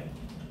okay, right?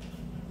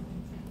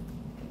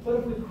 But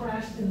if we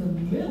crashed in the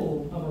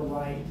middle of a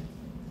write,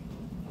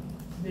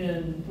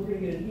 then we're going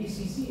to get an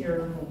ECC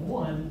error from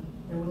 1,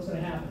 and what's going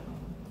to happen?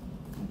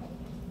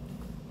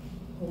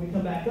 When we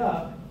come back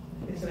up,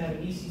 it's going to have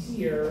an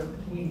ECC error.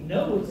 We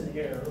know it's an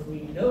error.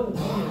 We know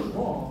 1 is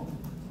wrong.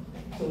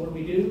 So what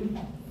do?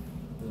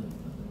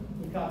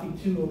 We copy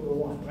 2 over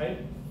 1, right?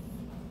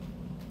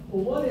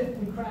 Well, what if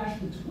we crash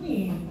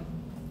between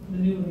the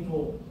new and the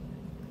old?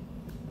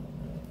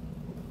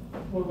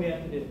 What do we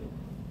have to do?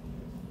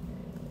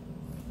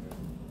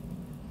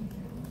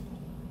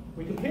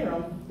 We compare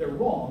them, they're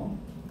wrong,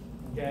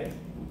 okay?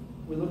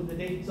 We look at the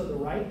dates of the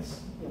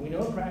writes, and we know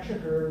a crash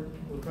occurred,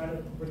 we're trying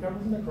to recover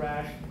from the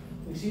crash.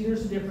 We see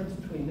there's a difference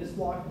between this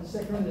block, this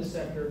sector, and this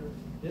sector.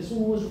 This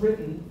one was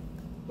written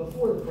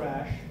before the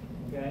crash,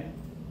 okay?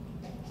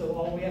 So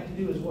all we have to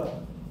do is what?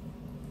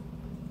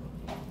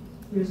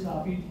 We just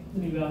copy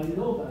the new value of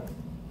the old value.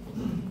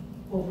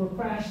 Well, if we're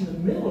crashed in the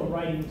middle of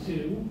writing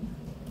 2,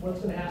 what's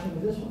going to happen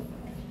with this one?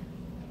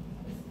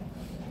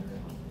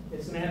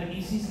 It's going to have an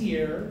ECC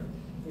error.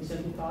 We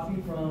simply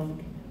copy from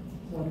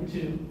 1 to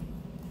 2.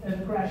 And if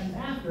the crash is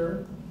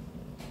after,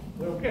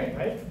 we're okay,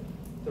 right?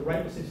 The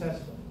write was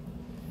successful.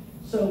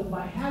 So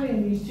by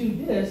having these 2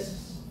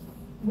 disks,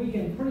 we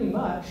can pretty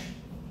much,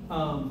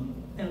 and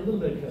a little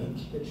bit of code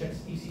that checks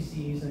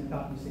ECCs and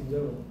copies things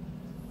over,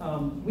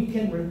 we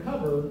can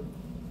recover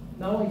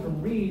not only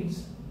from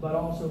reads, but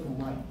also from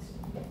writes.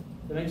 Does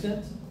that make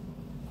sense?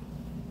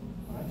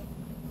 All right.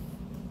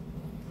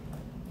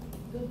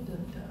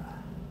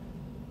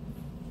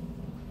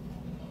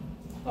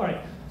 All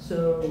right,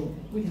 so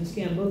we can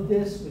scan both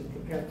disks, we can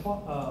compare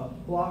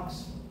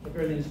blocks. If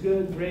everything's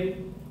good, great.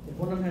 If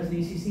one of them has an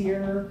ECC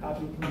error,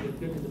 copy from the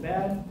good to the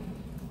bad.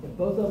 If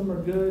both of them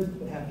are good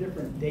but have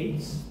different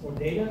dates or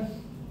data,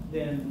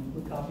 then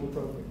we copy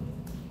appropriately.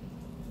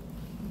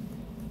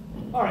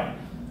 All right.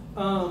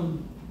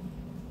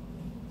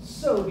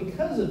 So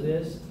because of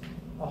this,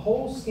 a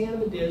whole scan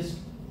of a disk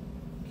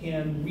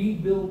can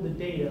rebuild the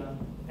data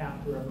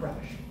after a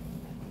crash.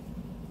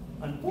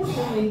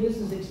 Unfortunately, this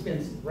is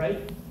expensive,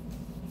 right?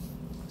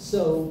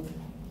 So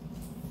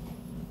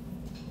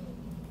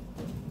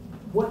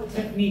what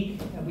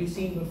technique have we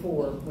seen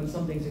before when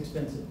something's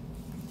expensive?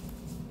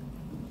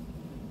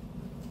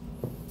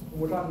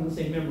 We're talking the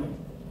same memory.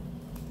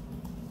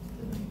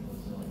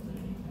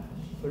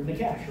 Put it in a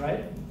cache,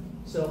 right?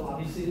 So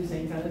obviously the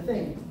same kind of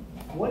thing.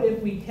 What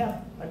if we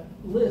kept a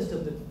list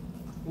of the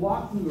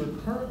block we were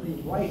currently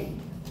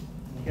writing,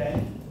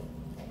 okay?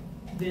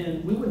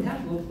 Then we wouldn't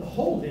have to look at the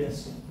whole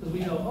disk because we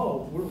know,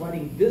 oh, we're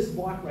writing this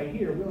block right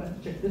here. We don't have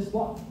to check this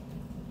block.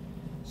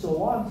 So a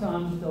lot of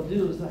times what they'll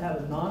do is they'll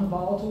have a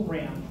non-volatile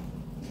RAM,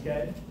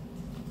 okay?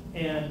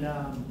 And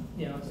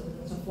you know,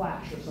 it's a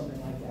flash or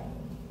something like that.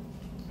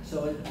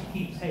 So it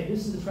keeps, hey,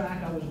 this is the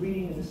track I was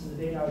reading and this is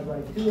the data I was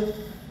writing to it,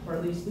 or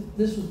at least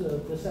this was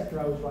the sector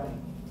I was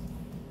writing.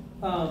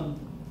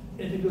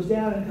 If it goes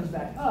down and it comes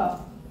back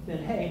up, then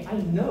hey, I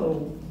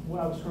know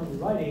what I was currently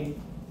writing.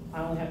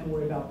 I only have to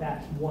worry about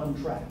that one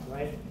track,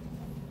 right?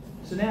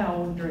 So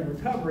now, during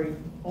recovery,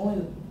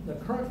 only the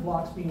current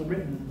blocks being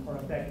written are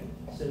affected.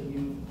 So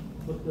you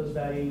look at those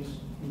values,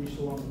 you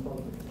restore them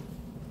appropriately.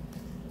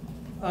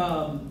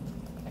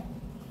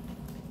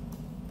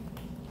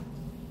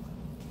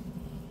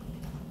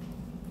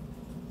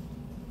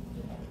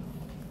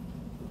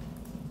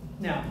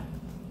 Now,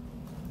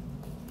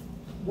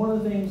 one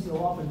of the things they'll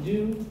often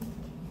do,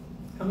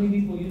 how many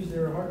people use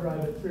their hard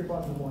drive at 3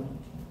 o'clock in the morning?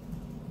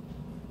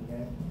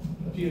 Okay,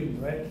 a few of you,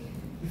 right?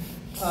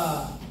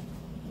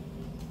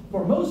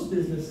 For most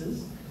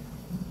businesses,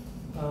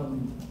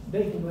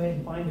 they can go ahead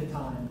and find a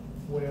time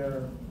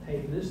where,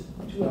 hey, for this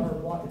 2-hour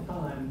block of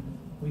time,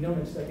 we don't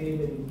expect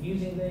anybody to be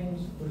using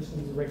things. We're just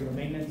going to do regular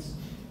maintenance.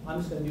 I'm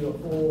just going to do a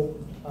full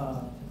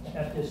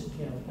F-disk,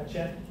 a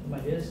check of my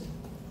disk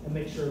and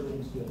make sure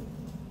everything's good.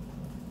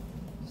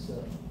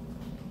 So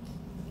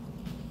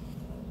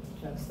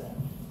that's that.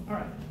 All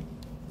right.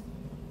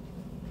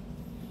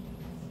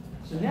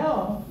 So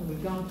now that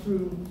we've gone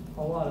through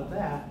a lot of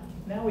that,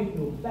 now we can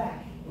go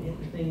back and hit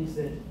the things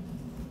that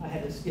I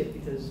had to skip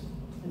because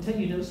until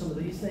you know some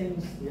of these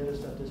things, the other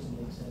stuff doesn't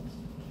make sense.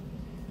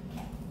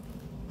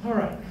 All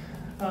right.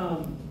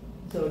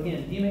 So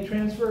again, DMA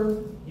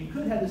transfer, you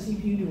could have the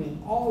CPU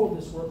doing all of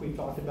this work we've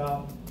talked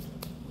about.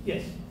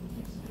 Yes?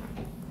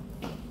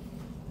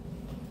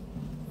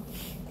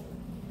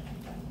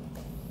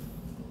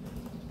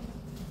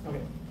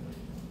 Okay.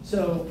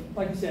 So,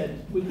 like I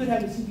said, we could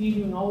have the CPU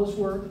doing all this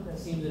work. That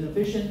seems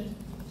inefficient.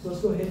 So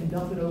let's go ahead and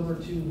dump it over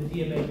to the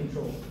DMA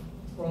controller.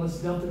 Or let's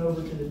dump it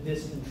over to the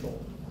disk controller,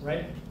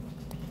 right?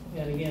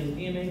 And again,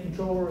 the DMA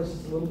controller is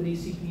just a little bitty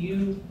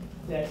CPU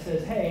that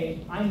says,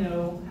 hey, I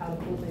know how to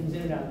pull things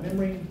in and out of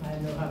memory. I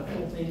know how to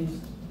pull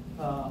things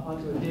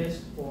onto a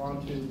disk or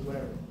onto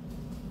whatever.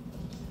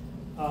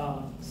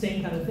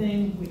 Same kind of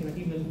thing. We can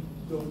even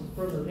go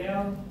further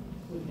down.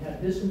 We can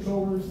have disk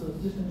controllers. Those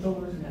disk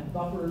controllers can have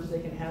buffers.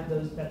 They can have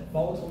that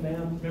volatile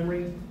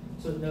memory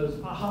so it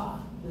knows,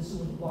 aha, this is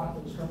the block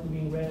that was currently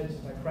being read. So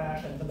if I crash,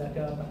 I can come back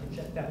up. I can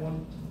check that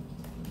one.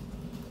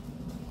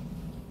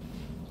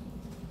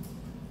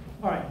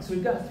 All right, so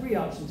we've got 3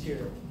 options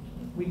here.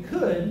 We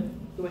could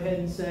go ahead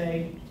and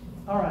say,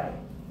 all right,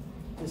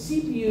 the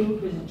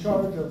CPU is in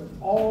charge of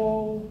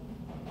all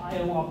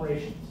I/O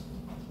operations,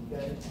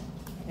 okay?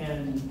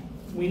 And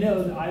we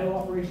know that I/O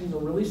operations are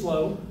really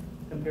slow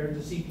compared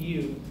to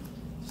CPU.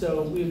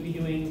 So we would be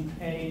doing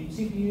a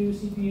CPU,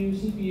 CPU,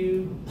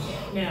 CPU.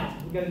 Now,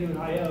 we've got to do an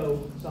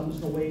I/O, so I'm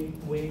just going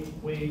to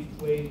wait.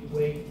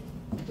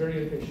 Very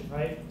efficient,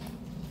 right?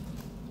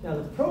 Now,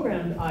 the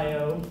programmed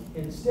I/O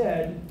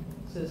instead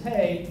says,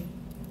 hey,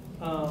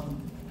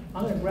 I'm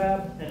going to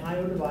grab an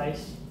I/O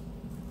device.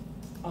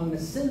 I'm going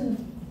to send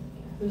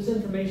this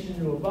information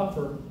into a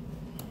buffer,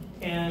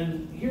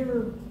 and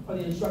here are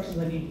the instructions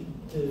I need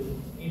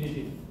to you to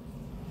do.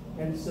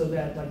 And so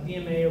that like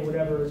DMA or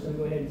whatever is going to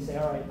go ahead and say,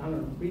 all right, I'm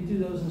going to read through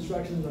those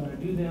instructions, I'm going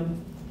to do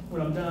them.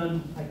 When I'm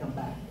done, I come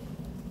back.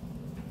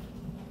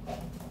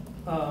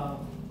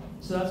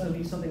 So that's going to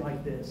be something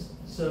like this.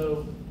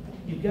 So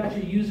you've got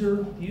your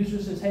user. The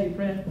user says, hey,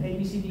 print A,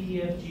 B, C, D,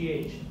 E, F, G,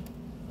 H.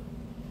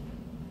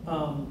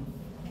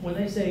 When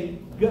they say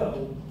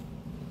go,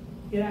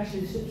 it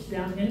actually sits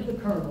down into the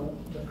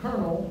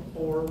kernel,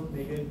 or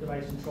maybe a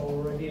device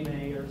controller or a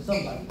DMA or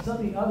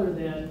something other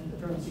than the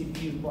current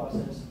CPU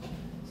process,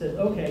 says,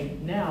 okay,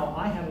 now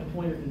I have a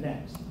pointer to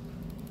next.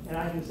 And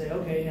I can say,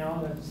 okay, now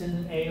I'm going to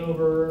send an A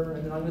over,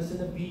 and then I'm going to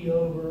send a B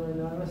over, and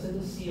then I'm going to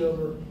send a C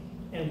over.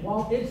 And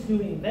while it's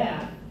doing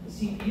that, the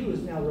CPU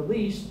is now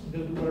released to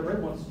go do whatever it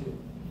wants to do.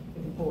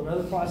 It can pull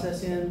another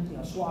process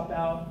in, swap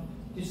out,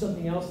 do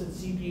something else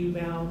that's CPU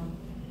bound,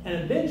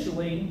 and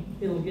eventually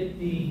it'll get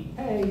the,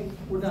 hey,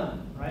 we're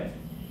done, right?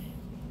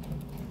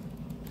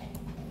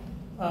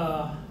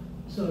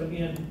 So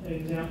again, an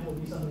example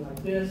would be something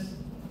like this.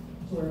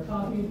 So we're going to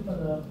copy from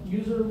the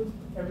user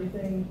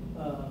everything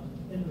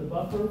into the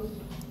buffer.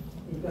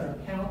 We've got our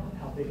count,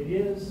 how big it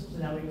is. So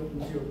now we go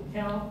from 0 to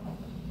count.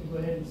 We go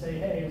ahead and say,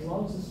 hey, as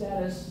long as the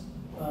status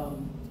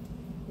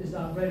is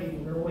not ready,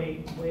 we're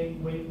going to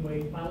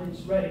wait. Finally,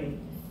 it's ready.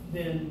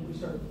 Then we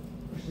start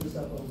pushing this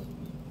stuff over.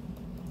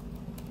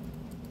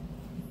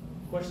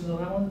 Questions on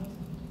that one?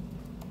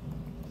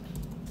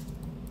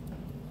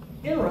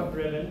 Interrupt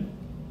driven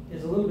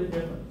is a little bit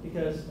different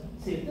because,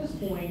 see, at this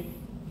point,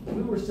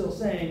 we were still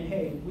saying,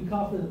 hey, we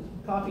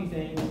copy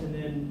things, and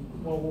then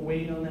while we're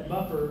waiting on that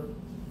buffer,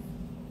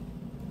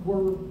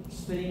 we're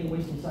spinning and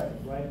wasting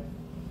cycles, right?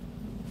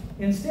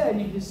 Instead,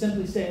 you can just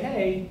simply say,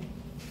 hey,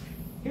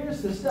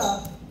 here's the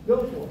stuff,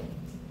 go for it.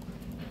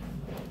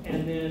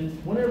 And then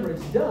whenever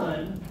it's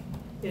done,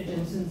 it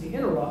then sends the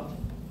interrupt,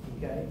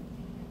 okay?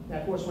 Now,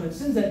 of course, when it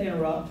sends that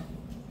interrupt,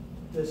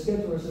 the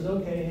scheduler says,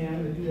 okay, hey,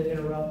 I'm going to do that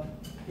interrupt.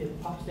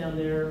 It pops down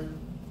there,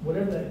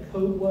 whatever that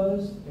code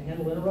was to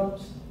handle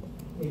interrupts,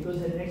 it goes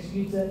ahead and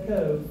executes that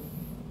code,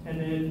 and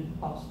then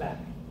pops back.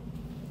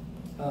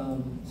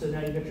 So now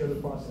you've got your other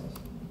process.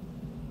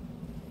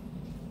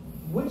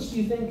 Which do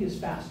you think is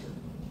faster?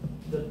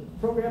 The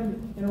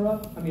programmed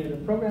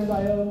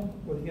I/O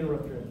or the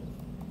interrupt driven?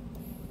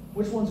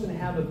 Which one's going to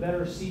have a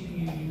better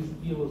CPU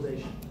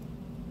utilization?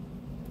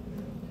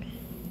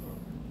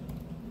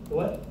 The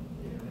what?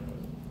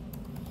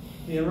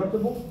 The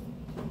interruptible?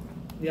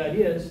 The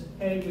idea is,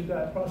 hey, we've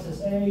got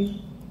process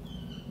A,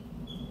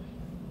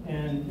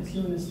 and it's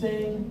doing this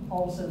thing.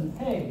 All of a sudden,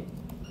 hey,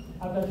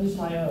 I've got to use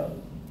my I/O.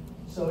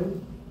 So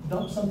it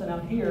dumps something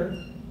out here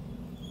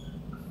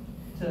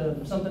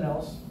to something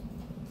else.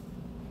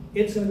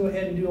 It's going to go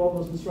ahead and do all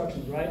those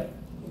instructions, right?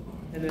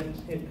 And then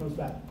it comes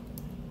back.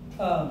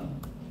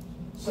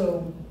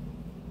 So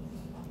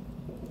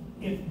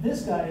if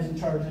this guy is in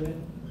charge of it,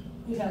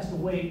 he has to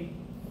wait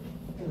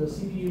for the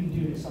CPU to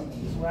do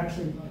something. So we're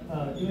actually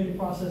doing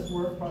process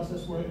work.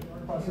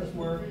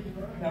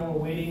 Now we're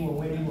waiting, and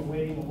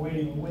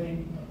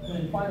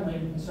then finally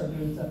we can start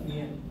doing stuff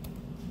again.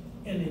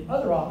 In the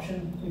other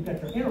option, we've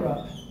got your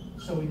interrupt.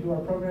 So we do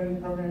our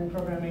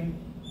programming.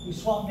 We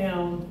swap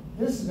down.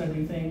 This is going to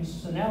do things.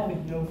 So now we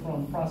can go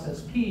from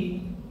process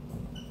P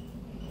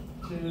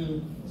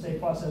to, say,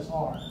 process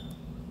R.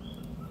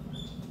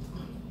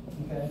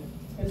 Okay?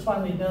 It's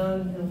finally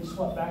done, and we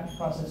swap back to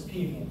process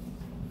P again.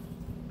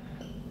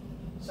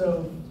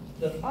 So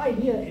the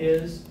idea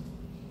is,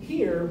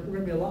 here, we're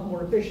going to be a lot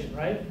more efficient,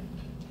 right?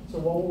 So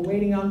while we're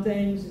waiting on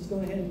things, it's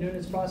going ahead and doing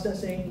its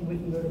processing. We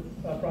can go to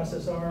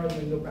process R, then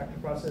we can go back to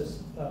process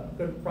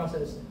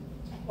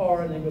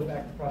R, and then go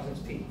back to process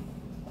P.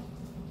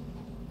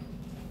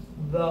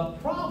 The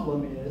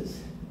problem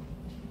is,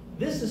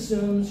 this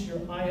assumes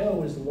your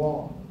I/O is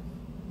long,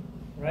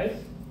 right?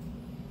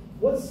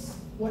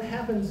 What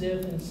happens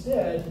if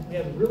instead we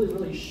have really,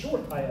 really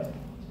short I/O?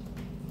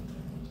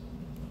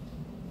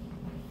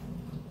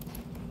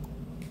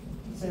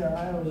 Let's say our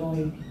I/O is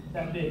only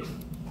that big.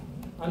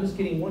 I'm just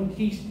getting one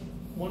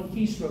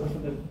keystroke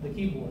from the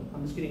keyboard.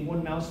 I'm just getting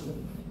one mouse move.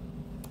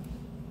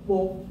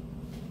 Well,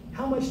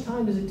 how much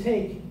time does it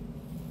take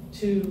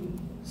to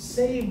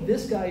save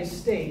this guy's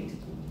state,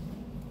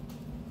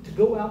 to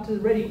go out to the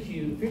ready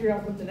queue, figure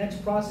out what the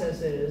next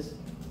process is,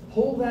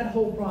 pull that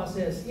whole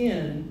process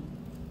in,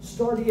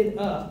 start it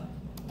up,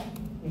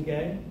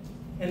 okay,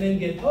 and then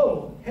get,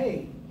 oh,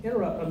 hey,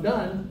 interrupt, I'm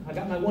done, I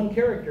got my one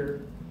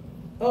character.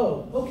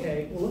 Oh,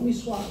 okay, well, let me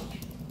swap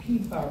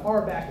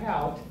R back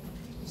out,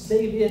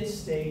 save its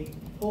state,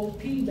 pull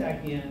P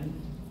back in,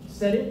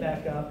 set it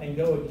back up, and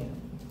go again.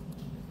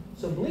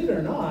 So believe it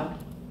or not,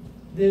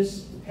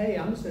 this, hey,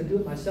 I'm just going to do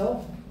it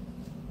myself,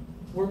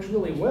 works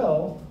really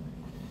well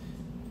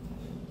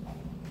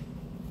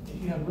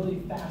if you have really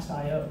fast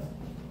I/O.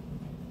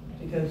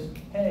 Because,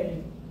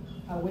 hey,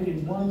 I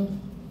waited one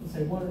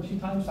or two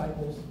time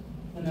cycles,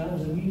 and then I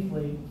was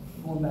immediately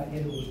going back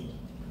into it.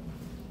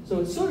 So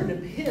it sort of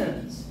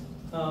depends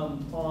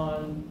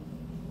on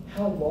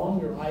how long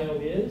your I/O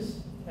is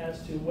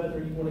as to whether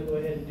you want to go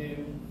ahead and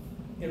do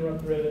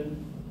interrupt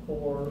driven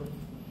or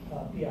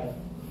PIO.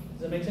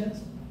 Does that make sense?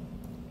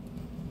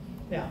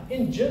 Now,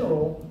 in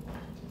general,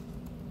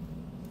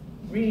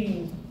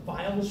 reading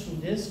files from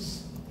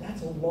disks,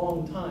 that's a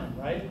long time,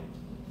 right?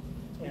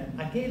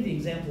 And I gave the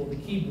example of the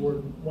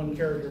keyboard, one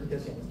character,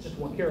 because it's just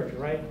one character,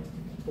 right?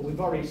 But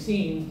we've already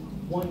seen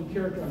one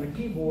character on the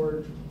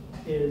keyboard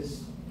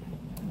is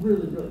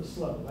really, really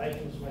slow, right?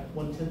 It was like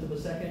 1/10 of a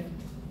second.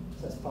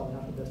 So that's probably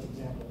not the best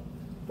example.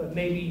 But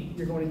maybe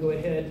you're going to go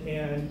ahead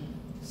and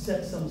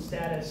set some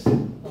status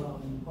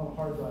on a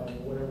hard drive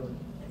or whatever,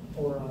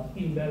 or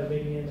even better,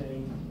 maybe in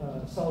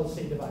a solid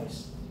state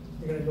device.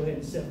 You're going to go ahead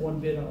and set 1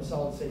 bit on a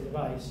solid state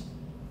device.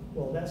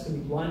 Well, that's going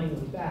to be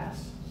blindingly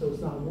fast, so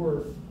it's not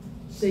worth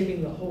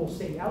saving the whole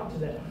state out to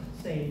that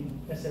same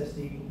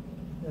SSD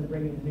and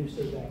bringing the new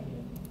state back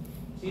in.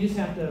 So you just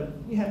have to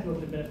look at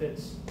the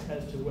benefits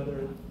as to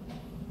whether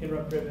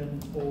interrupt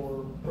driven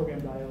or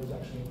programmed I/O is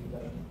actually going to be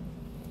better.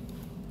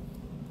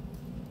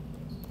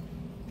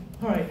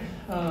 All right,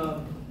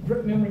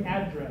 direct memory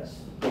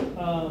address.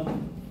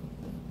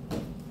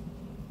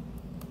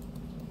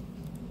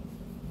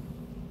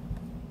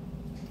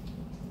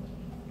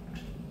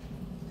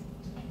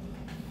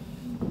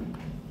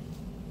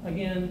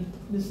 Again,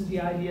 this is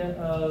the idea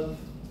of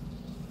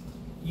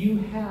you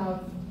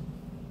have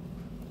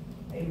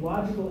a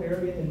logical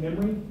area in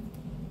memory,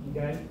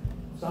 okay?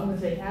 So I'm going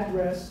to say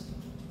address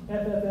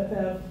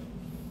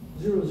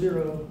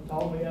FFFF00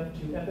 all the way up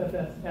to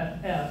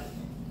FFFFF.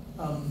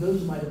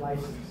 Those are my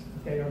devices,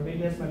 okay? Or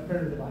maybe that's my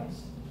printer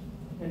device.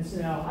 And so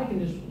now I can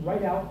just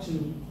write out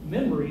to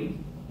memory,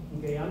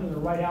 okay? I'm going to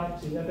write out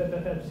to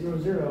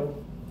FFFF00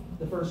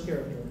 the first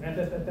character, and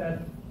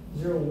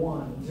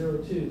FFFF01,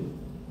 02.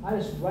 I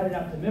just write it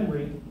out to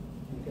memory,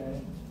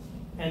 okay?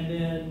 And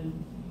then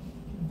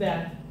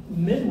that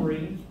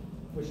memory,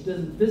 which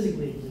doesn't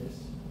physically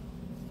exist,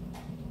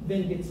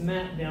 then gets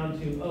mapped down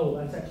to, oh,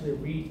 that's actually a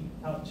read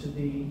out to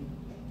the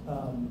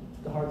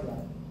hard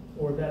drive,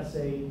 or that's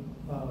a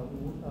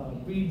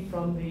read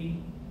from the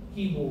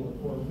keyboard,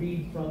 or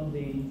read from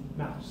the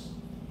mouse,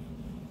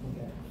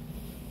 okay?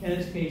 In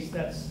this case,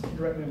 that's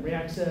direct memory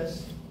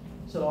access.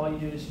 So all you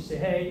do is you say,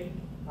 hey,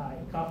 I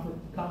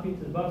copy it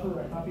to the buffer,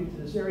 I copy it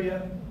to this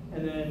area,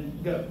 and then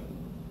go.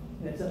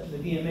 And it's up to the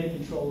DMA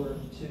controller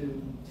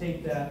to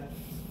take that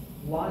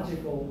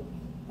logical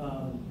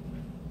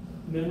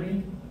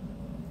memory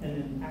and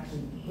then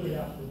actually put it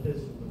out to the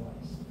physical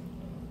device.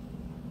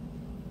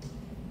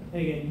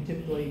 And again, you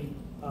typically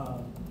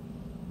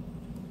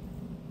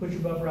put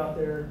your buffer out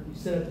there, you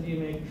set up the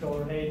DMA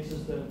controller, hey,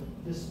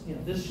 this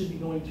should be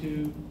going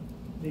to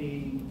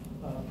the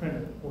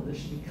printer, or this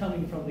should be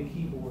coming from the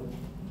keyboard,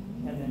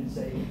 and then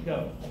say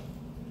go.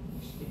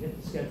 You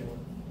hit the scheduler.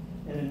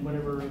 And then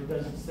whenever it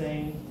does its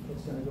thing,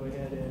 it's going to go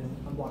ahead and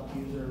unblock the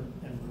user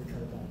and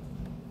return it back.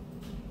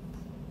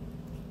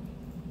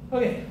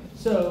 Okay,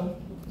 so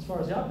as far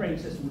as the operating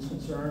system is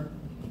concerned,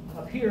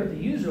 up here at the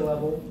user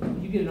level,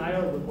 you get an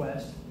I/O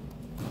request.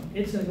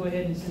 It's going to go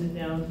ahead and send it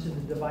down to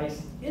the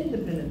device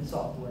independent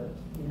software.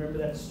 You remember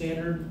that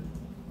standard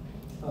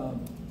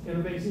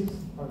interfaces,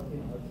 our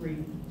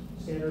 3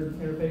 standard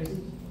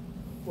interfaces?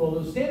 Well,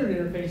 those standard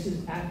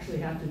interfaces actually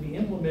have to be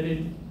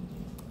implemented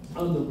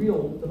on the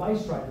real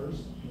device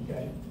drivers,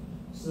 okay?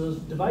 So those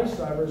device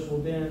drivers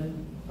will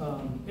then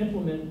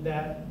implement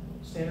that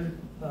standard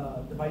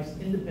device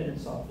independent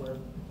software.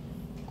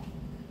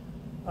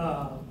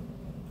 So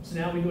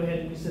now we go ahead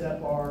and we set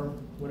up our,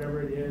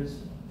 whatever it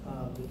is,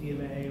 the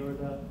DMA or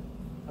the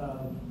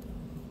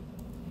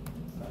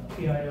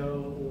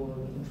PIO or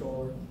the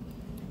controller.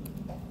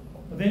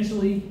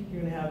 Eventually,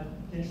 you're going to have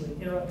potentially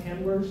interrupt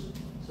handlers,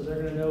 so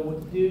they're going to know what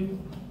to do.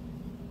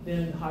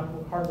 Then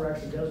hardware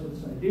actually does what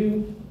it's going to do,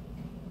 and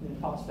then it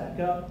pops back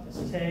up. It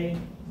says, hey,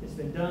 it's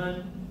been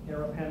done.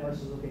 Interrupt handler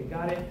says, okay,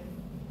 got it.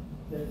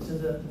 Then it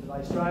sends it up to the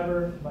device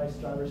driver. Device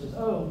driver says,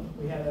 oh,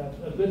 we had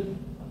a good,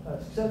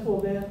 successful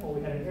event, or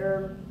we had an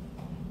error.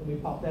 Then we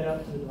pop that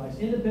up to the device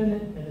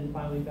independent, and then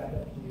finally back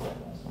up to the user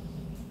device.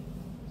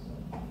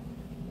 So,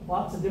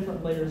 lots of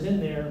different layers in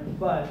there,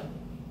 but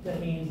that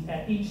means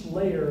at each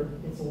layer,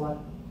 it's a lot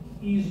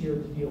easier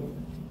to deal with,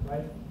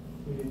 right?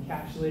 We've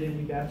encapsulated,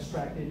 we've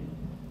abstracted,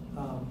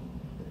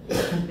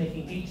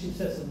 making each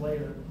successive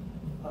layer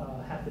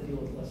have to deal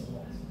with less and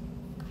less.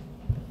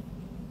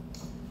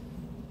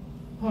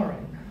 All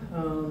right.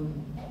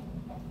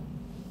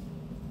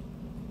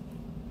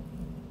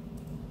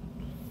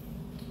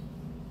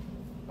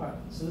 All right,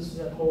 so this is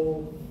that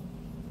whole,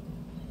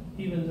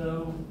 even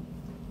though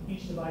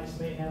each device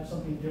may have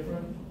something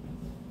different,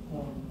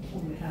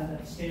 we're going to have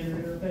that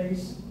standard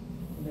interface,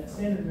 and that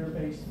standard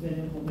interface then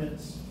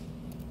implements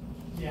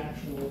the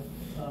actual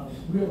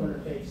real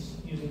interface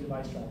using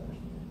device drivers.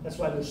 That's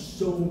why there's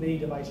so many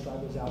device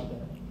drivers out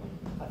there.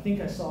 I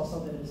think I saw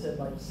something that said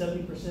like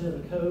 70% of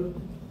the code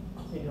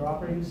in your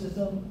operating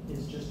system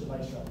is just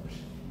device drivers.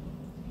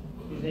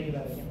 If you think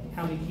about it,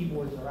 how many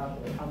keyboards are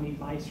out there, how many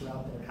mice are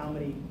out there, how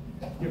many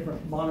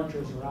different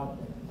monitors are out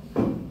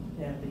there,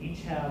 and they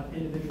each have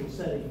individual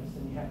settings,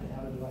 then you have to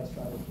have a device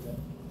driver for that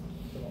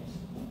device.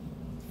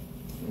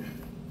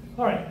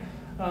 All right.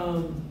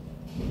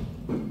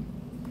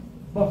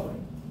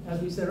 Buffering.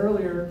 As we said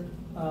earlier,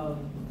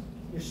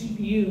 your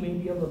CPU may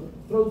be able to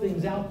throw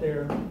things out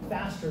there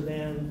faster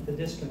than the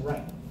disk can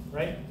write,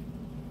 right?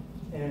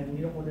 And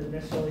you don't want to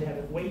necessarily have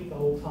it wait the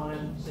whole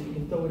time, so you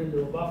can throw it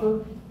into a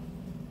buffer.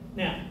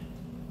 Now,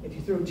 if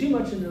you throw too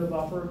much into a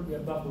buffer, you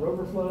have buffer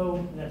overflow,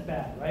 and that's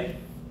bad, right?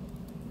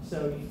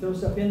 So you throw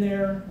stuff in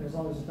there, and as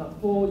long as it's not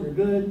full, you're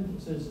good.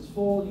 As soon as it's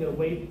full, you gotta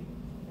wait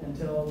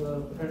until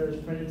the printer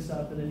is printed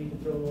stuff, and then you can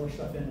throw more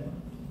stuff in there.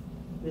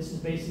 This is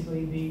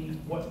basically the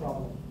what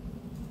problem?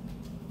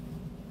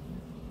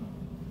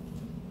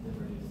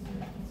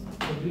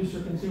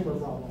 Producer-consumer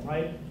problem,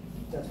 right?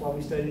 That's why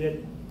we studied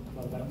it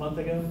about a month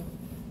ago.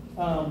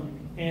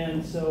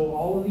 And so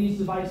all of these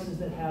devices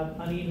that have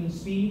uneven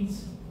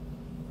speeds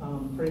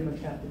pretty much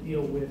have to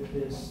deal with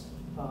this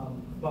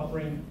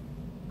buffering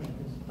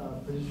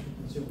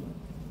producer-consumer.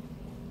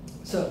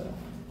 So,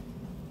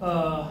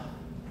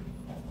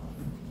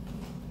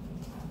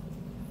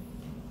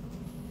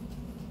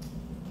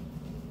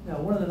 now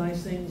one of the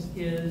nice things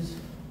is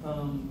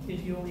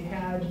if you only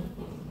had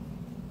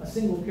a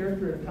single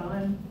character at a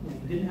time,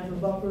 and you didn't have a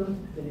buffer,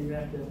 then you're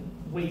gonna have to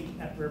wait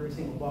after every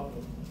single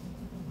buffer.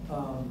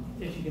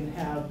 If you can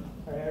have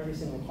every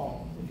single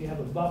call. If you have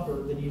a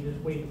buffer, then you just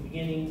wait at the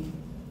beginning,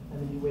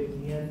 and then you wait at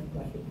the end,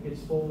 like if it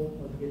gets full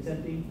or if it gets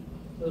empty.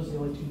 Those are the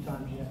only 2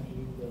 times you have to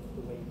do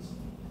the waits.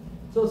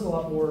 So it's a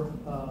lot more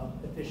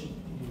efficient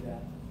if you do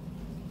that.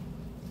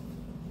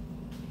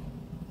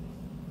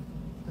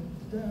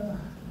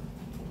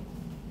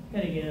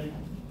 And again,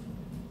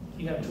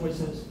 you have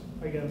choices.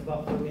 Are you going to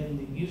buffer in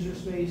the user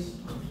space?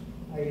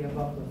 Are you going to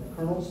buffer in the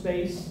kernel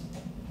space?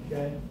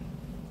 Okay.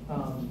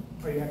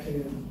 Are you actually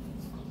going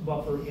to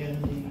buffer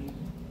in the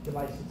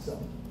device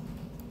itself?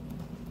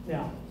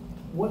 Now,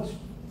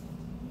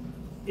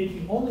 if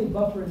you only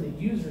buffer in the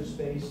user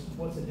space,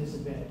 what's the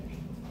disadvantage?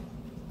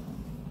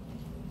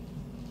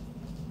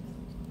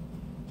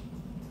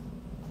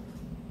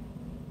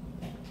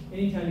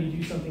 Anytime you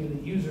do something in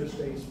the user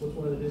space, what's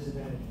one of the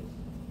disadvantages?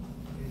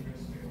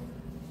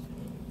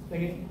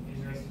 Again?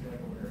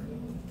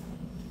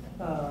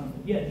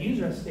 Yeah, the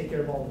user has to take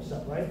care of all this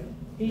stuff, right?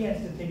 He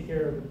has to take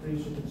care of the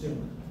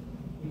producer-consumer.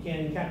 You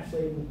can't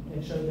encapsulate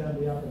and shut down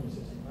the operating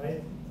system,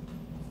 right?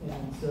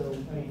 And so,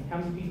 I mean, how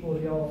many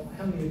of y'all,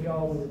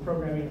 when you're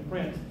programming a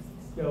print,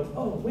 go,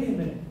 oh, wait a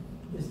minute,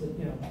 is the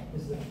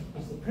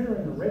printer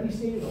in a ready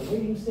state or a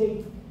waiting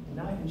state? And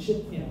now I can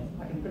ship,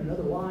 I can print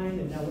another line,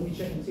 and now let me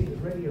check and see if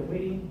it's ready or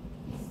waiting.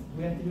 Do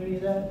we have to do any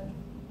of that?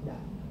 No,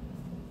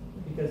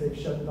 because they've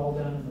shut it all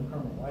down in the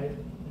kernel, right?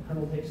 The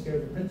kernel takes care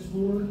of the print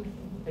spooler,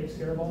 takes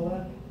care of all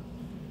that.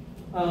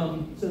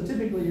 So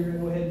typically, you're going to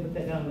go ahead and put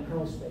that down in the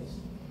kernel space.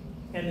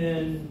 And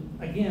then,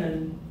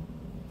 again,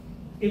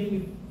 if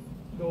we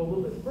go a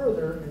little bit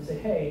further and say,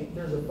 hey,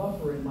 there's a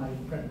buffer in my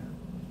printer.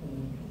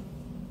 And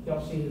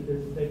y'all see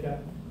that they've got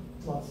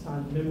lots of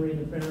times memory in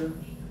the printer,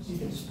 so you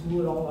can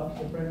spool it all up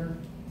to the printer,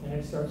 and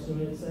it starts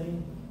doing its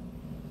thing.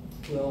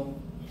 Well,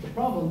 the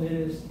problem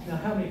is, now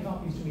how many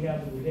copies do we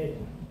have of your data?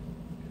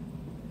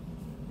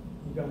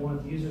 We've got one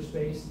at the user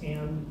space,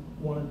 and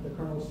one at the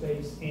kernel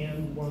space,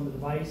 and one on the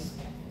device.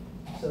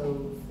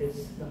 So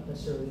it's not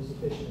necessarily as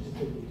efficient as it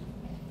could be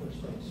for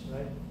space,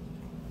 right?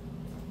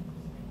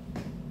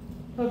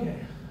 Okay,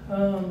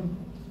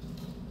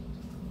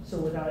 so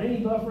without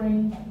any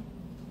buffering,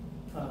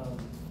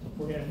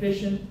 we're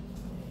inefficient.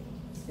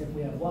 If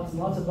we have lots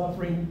and lots of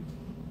buffering,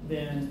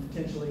 then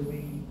potentially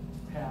we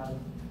have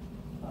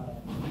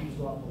used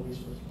a lot more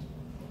resources.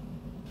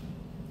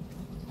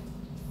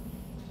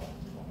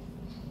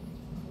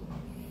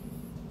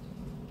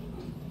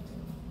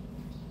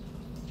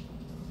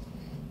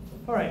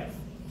 All right,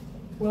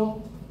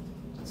 well,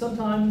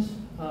 sometimes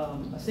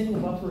a single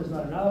buffer is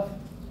not enough.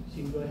 So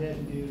you can go ahead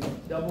and do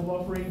double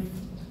buffering.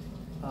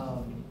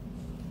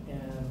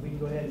 And we can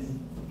go ahead and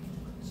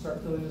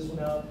start filling this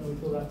one out. When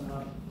we fill that one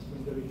out, we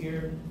can go to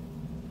here.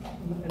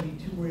 I'm not going to be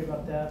too worried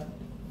about that.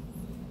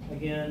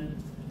 Again,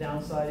 the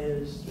downside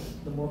is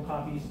the more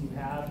copies you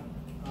have,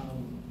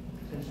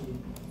 potentially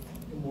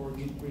the more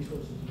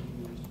resources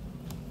you use.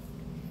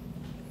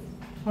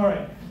 All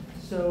right,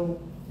 so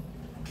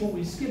what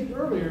we skipped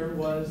earlier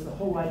was the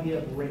whole idea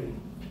of RAID,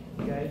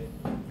 okay?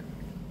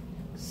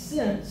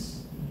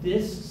 Since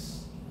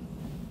disks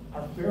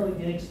are fairly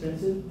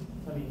inexpensive,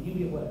 I mean, you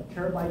get what, a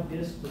terabyte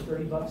disk for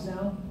 $30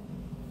 now?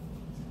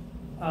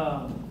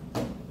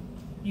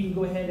 You can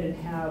go ahead and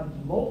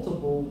have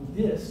multiple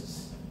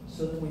disks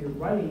so that when you're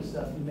writing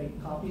stuff, you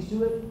make copies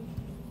to it.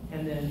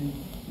 And then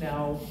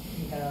now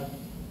you have,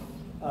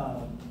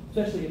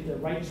 especially if the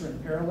writes are in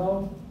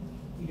parallel,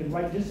 you can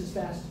write just as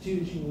fast to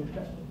 2 as you would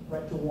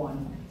write to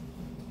 1.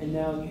 And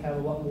now you have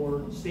a lot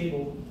more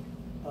stable,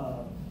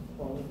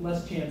 or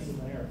less chance of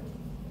an error.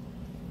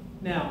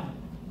 Now,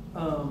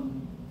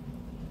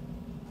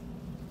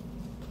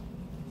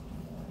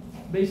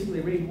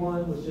 basically RAID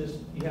 1 was just,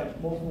 you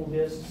have multiple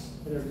disks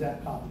and they're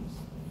exact copies.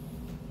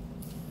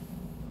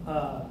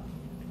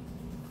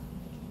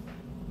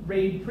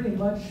 RAID pretty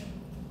much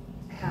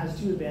has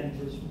 2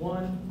 advantages.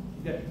 1,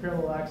 you've got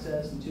parallel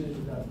access, and 2 is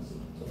redundancy.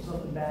 If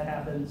something bad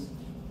happens,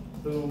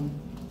 boom,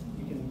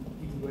 you can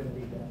go ahead and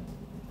read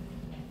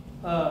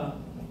that.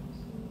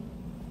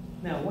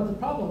 Now, one of the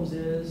problems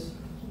is,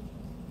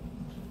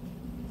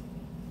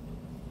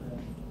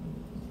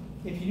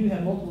 if you do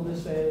have multiple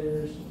disk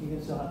failures, you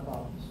can still have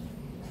problems.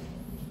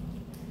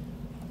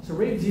 So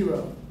RAID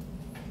 0,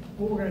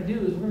 what we're going to do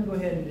is we're going to go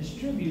ahead and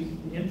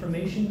distribute the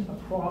information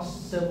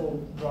across several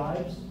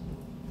drives.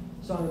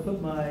 So I'm going to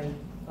put my,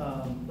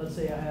 let's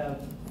say I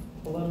have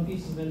 11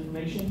 pieces of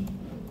information.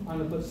 I'm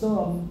going to put some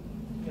of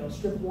them,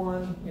 strip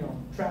 1,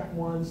 track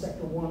 1,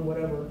 sector 1,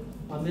 whatever,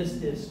 on this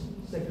disk,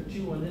 sector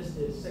 2 on this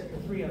disk, sector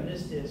 3 on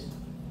this disk.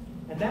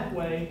 And that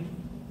way,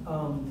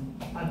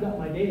 I've got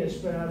my data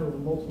spread out over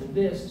multiple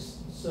disks.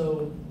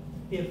 So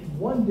if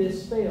one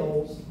disk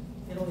fails,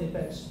 it only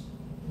affects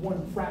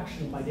one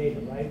fraction of my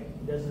data, right?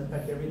 It doesn't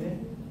affect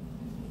everything.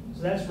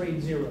 So that's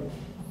RAID 0.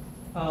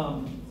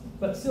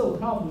 But still, the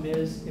problem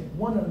is, if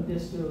one of the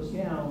disks goes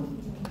down,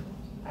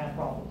 I have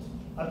problems.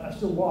 I've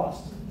still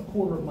lost a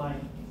quarter of my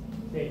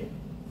data.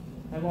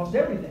 I've lost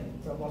everything,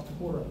 but I've lost a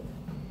quarter of it.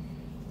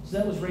 So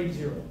that was RAID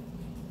 0.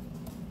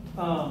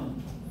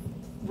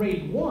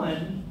 RAID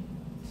 1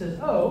 says,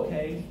 oh,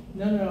 okay,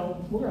 no,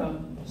 we're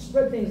going to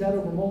spread things out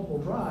over multiple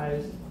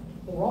drives,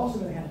 but we're also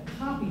going to have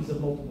copies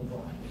of multiple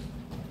drives.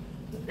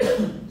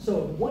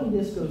 So if one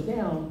disk goes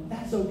down,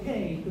 that's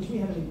okay, because we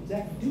have an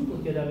exact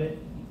duplicate of it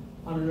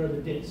on another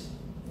disk,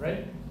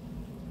 right?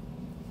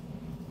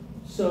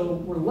 So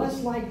we're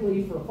less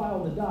likely for a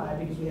file to die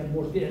because we have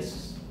more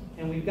disks,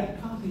 and we've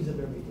got copies of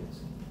every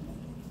disk.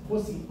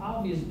 What's the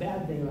obvious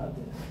bad thing about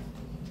this?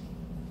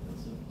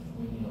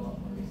 We need a lot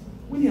more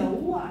resources. We need a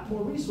lot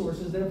more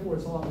resources, therefore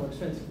it's a lot more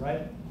expensive,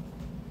 right?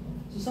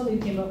 So somebody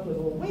came up with,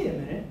 well, wait a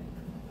minute,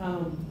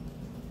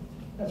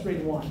 that's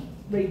RAID 1.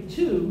 RAID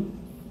 2,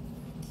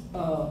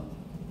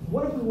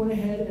 what if we went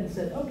ahead and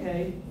said,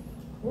 okay,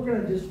 we're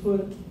going to just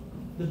put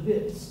the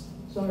bits.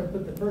 So I'm going to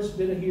put the first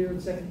bit here, the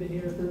second bit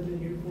here, third bit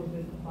here, fourth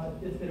bit,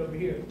 fifth bit over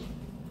here.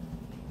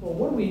 Well,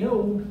 what do we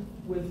know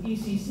with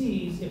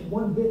ECCs if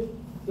one bit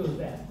goes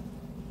bad?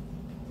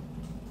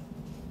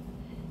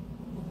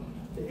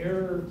 The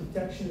error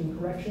detection and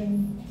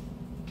correction,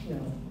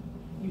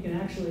 you can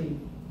actually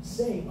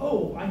say,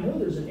 oh, I know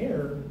there's an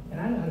error, and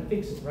I know how to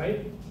fix it,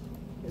 right?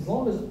 As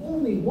long as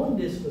only one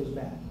disk goes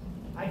bad,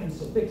 I can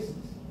still fix it.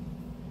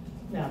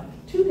 Now,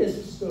 two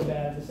disks go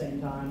bad at the same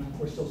time,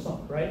 we're still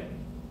sunk, right?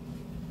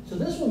 So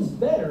this one's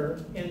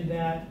better in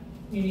that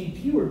you need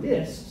fewer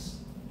disks,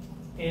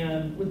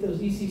 and with those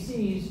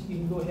ECCs, you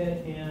can go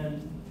ahead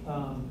and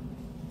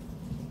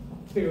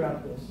figure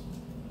out this.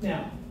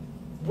 Now,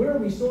 where are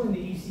we storing the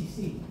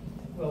ECC?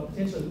 Well,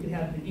 potentially we could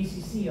have the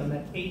ECC on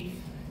that 8th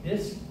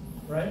disk,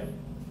 right?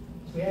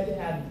 So we had to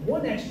add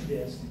one extra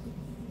disk,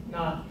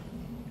 not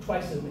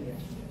twice as many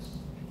extra disks.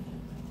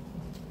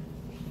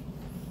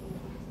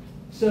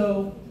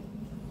 So,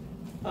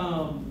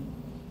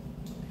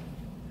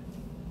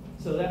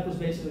 so that was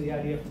basically the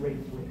idea for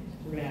RAID 3.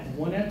 We're going to add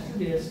one extra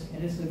disk,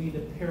 and it's going to be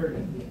the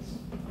parity disk.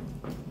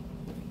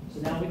 So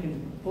now we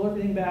can pull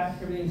everything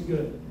back, everything's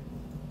good.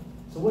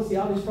 So what's the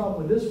obvious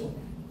problem with this one?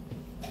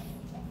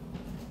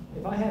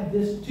 If I have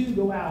disk 2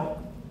 go out,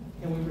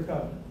 can we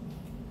recover?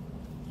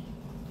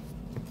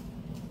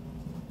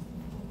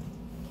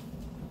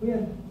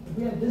 If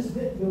we have this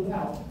bit go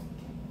out,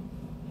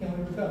 can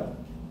we recover?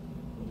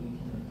 We can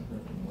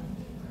recover from one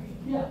bit, right?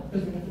 Yeah,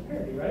 because we have the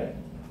parity, right?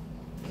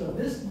 So if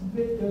this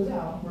bit goes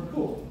out, we're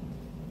cool.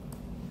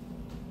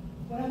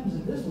 What happens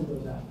if this one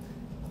goes out?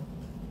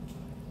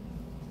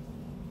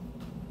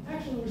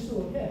 Actually, we're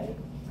still okay,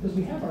 because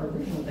we have our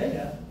original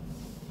data.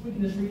 We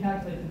can just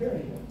recalculate the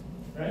parity bit,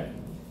 right?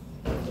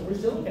 So we're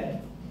still okay.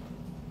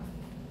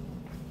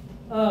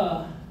 In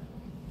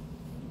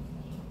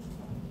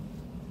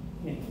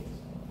any case,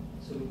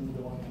 so we can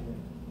go on here.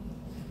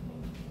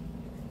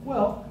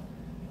 Well,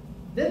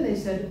 then they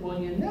said, well,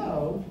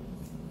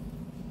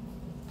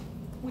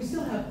 we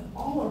still have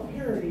all our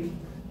parity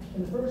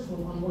in the first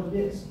one on one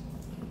disk.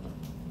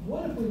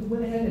 What if we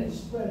went ahead and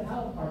spread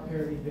out our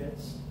parity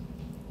bits?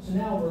 So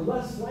now we're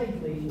less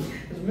likely,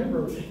 because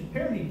remember, if the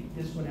parity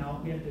disk went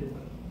out, we have to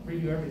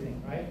redo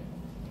everything, right?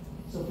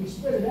 So if we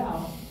spread it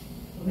out,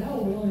 well,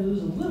 now we only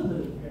lose a little bit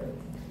of the parity.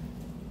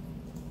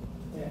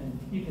 And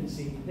you can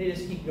see, they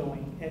just keep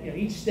going. And,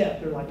 each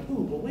step, they're like,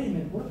 ooh, well, wait a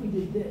minute, what if we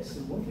did this?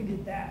 And what if we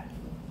did that?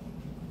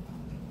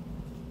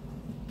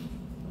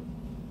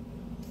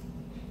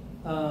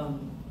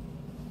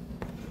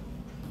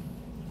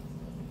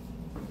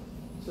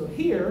 So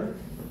here,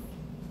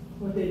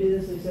 what they did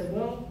is they said,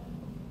 well,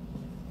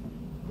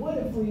 what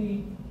if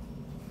we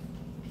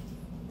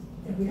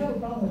have a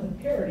problem with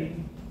the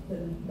parity,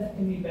 then that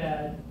can be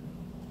bad.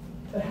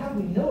 But how do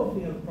we know if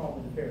we have a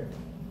problem with the parity?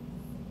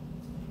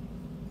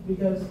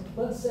 Because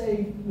let's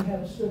say we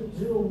have strip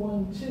 0,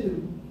 1,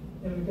 2,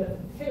 and we've got the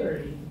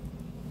parity,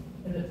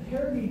 and the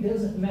parity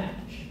doesn't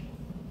match.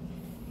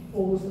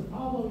 Or was the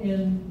problem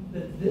in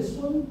that this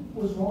one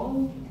was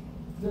wrong,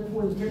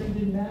 therefore the parity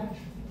didn't match?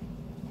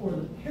 Or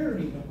the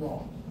parity went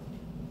wrong?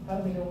 How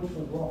do we know which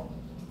one's wrong?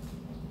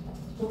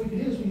 So what we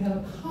can do is we have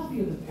a copy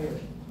of the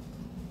parity.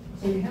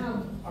 So we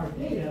have our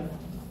data,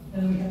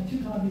 and then we have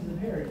 2 copies of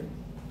the parity.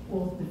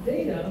 Well, if the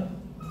data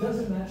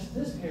doesn't match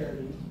this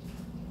parity,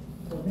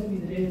 or maybe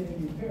the data may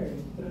be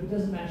parity, but if it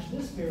doesn't match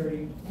this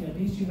parity, you know,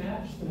 these 2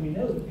 match, then we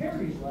know the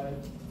parity is right.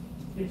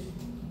 It's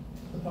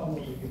the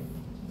problem over here.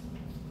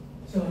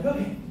 So like,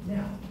 okay,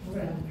 now we're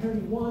gonna have a parity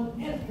 1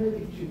 and a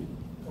parity 2,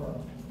 or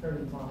a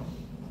parity prime.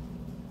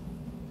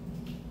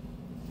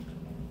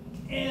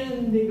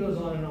 And it goes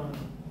on and on.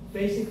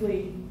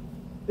 Basically,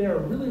 there are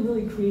really,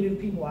 really creative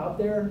people out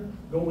there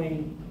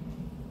going,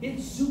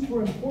 it's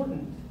super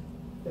important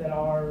that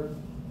our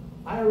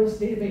IRS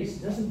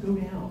database doesn't go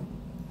down.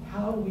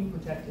 How do we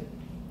protect it,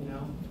 you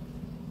know?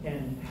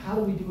 And how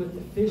do we do it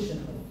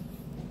efficiently?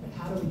 And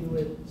how do we do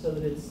it so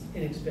that it's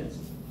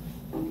inexpensive?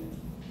 Okay.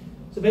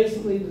 So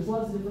basically, there's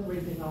lots of different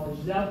rate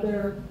technologies out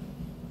there.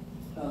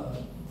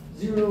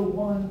 0,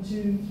 1,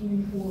 2,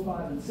 3, 4,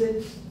 5, and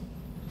 6.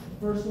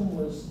 The first one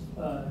was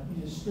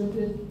you just stripped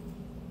it.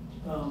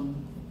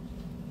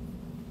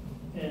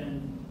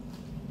 And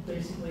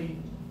basically,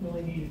 you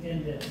only need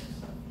n disks.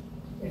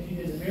 If you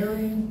did the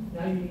varying,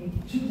 now you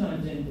need 2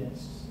 times n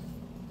disks.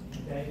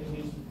 Okay, it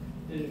means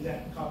did an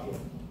exact copy of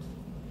it.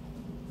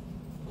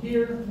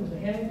 Here, with the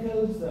Hamming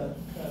codes, the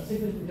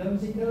cyclic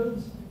redundancy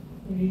codes,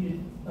 you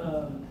needed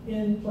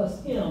n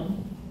plus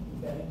m,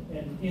 okay,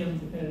 and m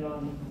depended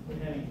on the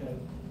Hamming code.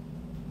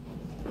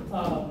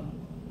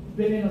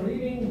 Bit in a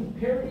reading,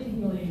 parity,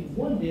 you only need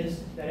 1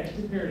 disk, that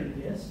extra parity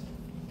disk.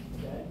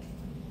 Okay.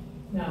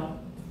 Now,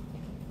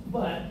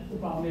 but the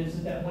problem is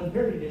that that 1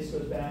 parity disk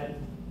goes bad,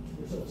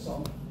 you're sort of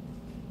sunk.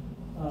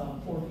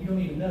 Or you don't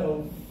even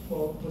know,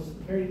 well, was it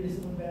the parity disk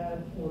that went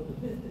bad or the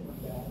bit that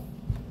went bad?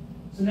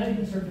 So now you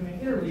can start doing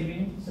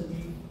interleaving, so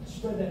you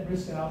spread that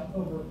risk out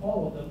over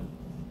all of them.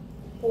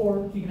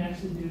 Or you can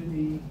actually do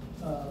the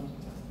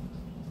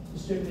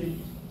distributed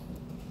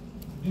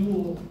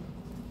dual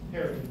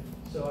parity.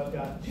 So I've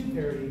got 2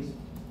 parities,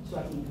 so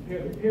I can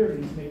compare the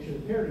parities to make sure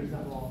the parity is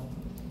not wrong.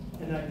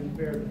 And I can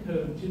compare the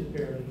code to the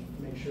parity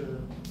to make sure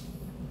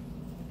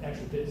it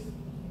actually fits.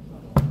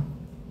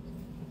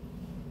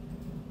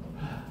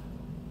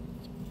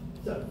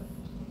 So,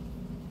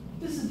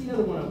 this is the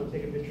other one I would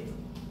take a picture of.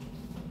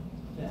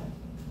 Now,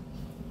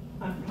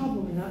 I'm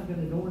probably not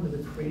going to go into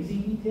the crazy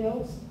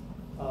details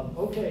of,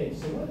 okay,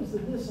 so what is the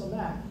this on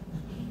that?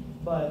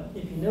 But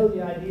if you know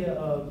the idea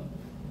of,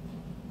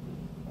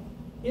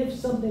 if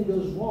something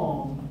goes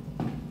wrong,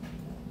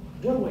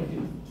 what do I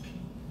do?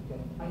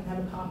 Okay, I can have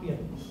a copy of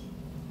it.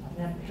 I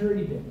can have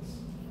parity bits.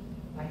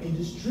 I can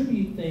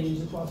distribute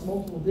things across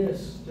multiple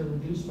disks to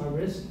reduce my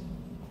risk.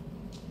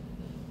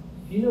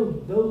 If you know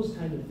those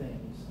kind of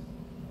things,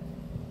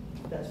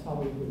 that's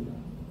probably good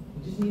enough.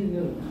 You just need to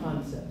know the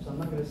concept. So I'm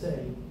not going to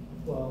say,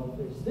 well,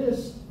 there's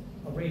this,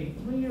 a rated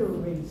 3 or a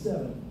rated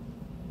 7.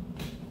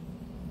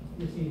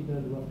 You just need to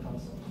know the rough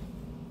concept.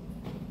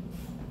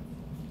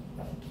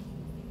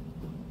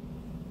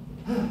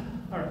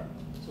 All right,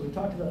 so we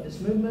talked about this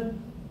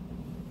movement,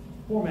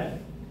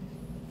 formatting.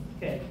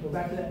 Okay, go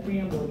back to that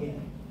preamble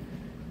again.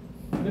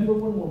 Remember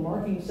when we're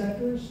marking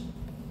sectors?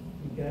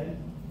 Okay,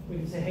 we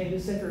can say, hey,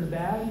 this sector is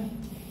bad.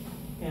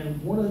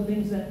 And one of the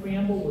things in that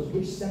preamble was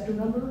which sector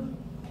number.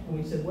 And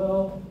we said,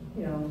 well,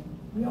 you know,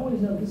 we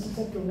always know this is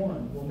sector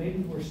 1. Well, maybe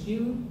we're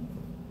skewed,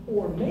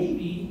 or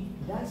maybe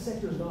that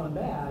sector's gone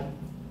bad.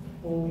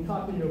 When we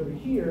copied it over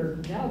here,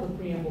 now the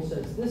preamble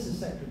says this is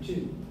sector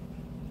 2.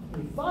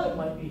 We thought it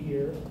might be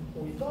here,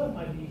 or we thought it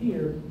might be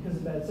here because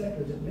of bad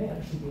sectors. It may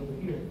actually be over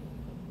here.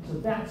 So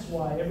that's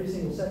why every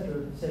single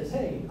sector says,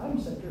 hey, I'm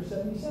sector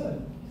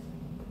 77.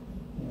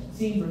 You know, it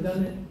seemed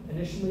redundant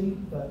initially,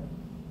 but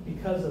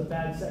because of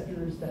bad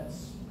sectors,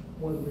 that's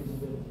one of the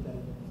reasons we did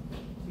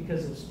that.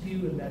 Because of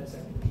skew and bad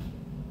sectors.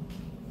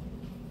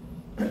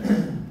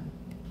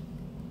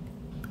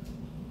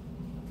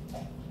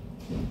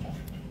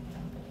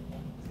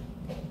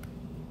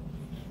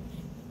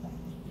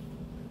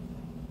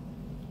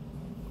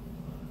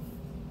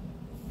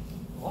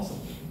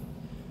 Awesome.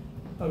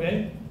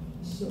 Okay,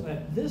 so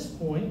at this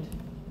point,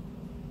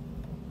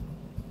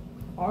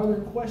 are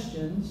there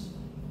questions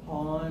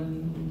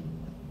on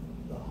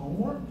the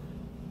homework,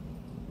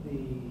 the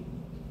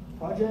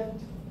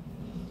project,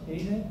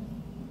 anything?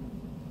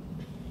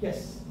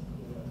 Yes?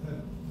 Yeah, I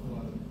had a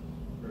lot of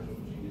virtual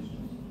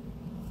machine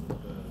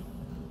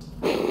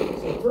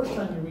So the first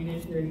time you read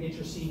it, you're going to get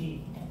your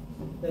CD.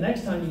 The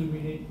next time you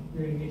read it,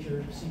 you're going to get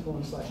your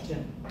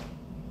C:/temp.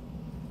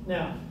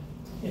 Now,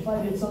 if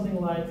I did something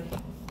like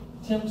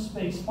temp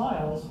space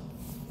files,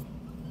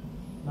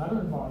 not an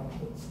environment,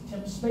 but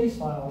temp space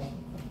files,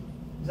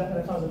 is that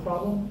going to cause a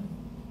problem?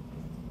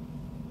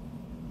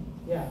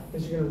 Yeah,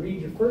 because you're going to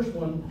read your first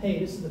one, hey,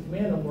 this is the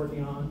command I'm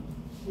working on.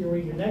 You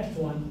read your next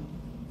one,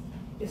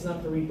 it's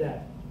not going to read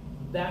that.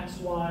 That's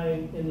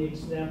why in the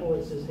example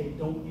it says, hey,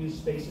 don't use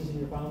spaces in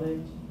your file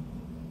names,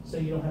 so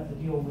you don't have to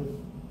deal with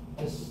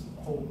this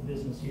whole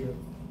business here.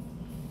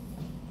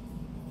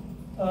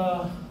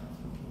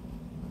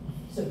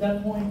 So at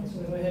that point, it's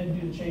going to go ahead and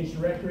do the change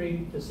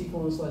directory to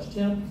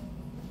C:/temp.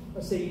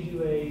 let's say you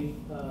do a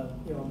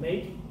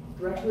make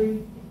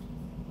directory,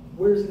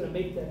 where is it going to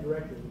make that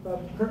directory?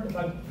 If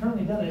I've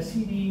currently done a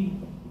cd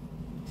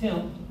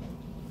temp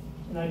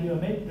and I do a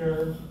make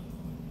dir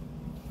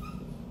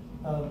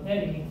of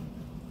Eddie,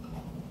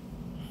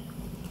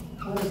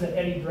 where is that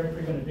Eddie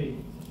directory going to be?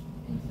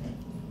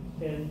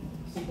 And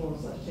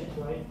 /temp,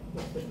 right?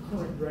 That's the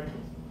current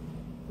directory.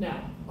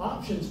 Now,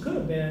 options could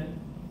have been,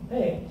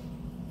 hey,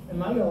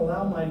 am I going to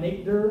allow my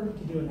make dir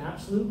to do an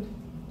absolute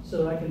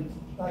so that I can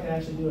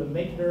actually do a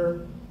make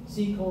dir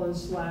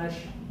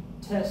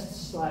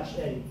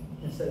c:/test/Eddie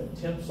instead of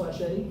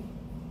temp/Eddie?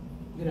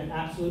 Get an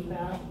absolute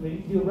path, maybe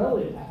you can do a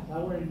relative path. I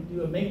want to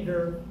do a make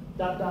dir ..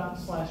 Eddie.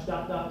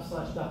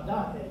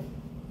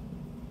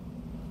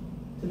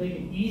 To make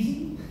it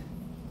easy,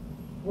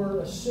 we're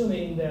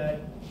assuming that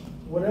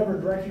whatever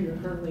directory you're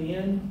currently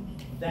in,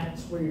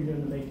 that's where you're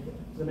doing the make dir.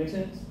 Does that make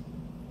sense?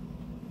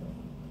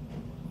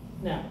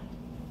 Now,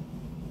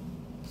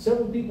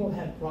 several people have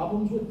had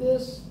problems with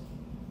this.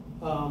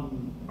 Do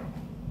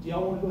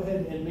y'all want to go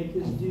ahead and make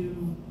this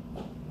do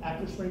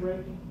after spring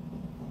break?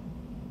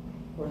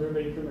 Or is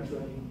everybody pretty much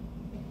ready?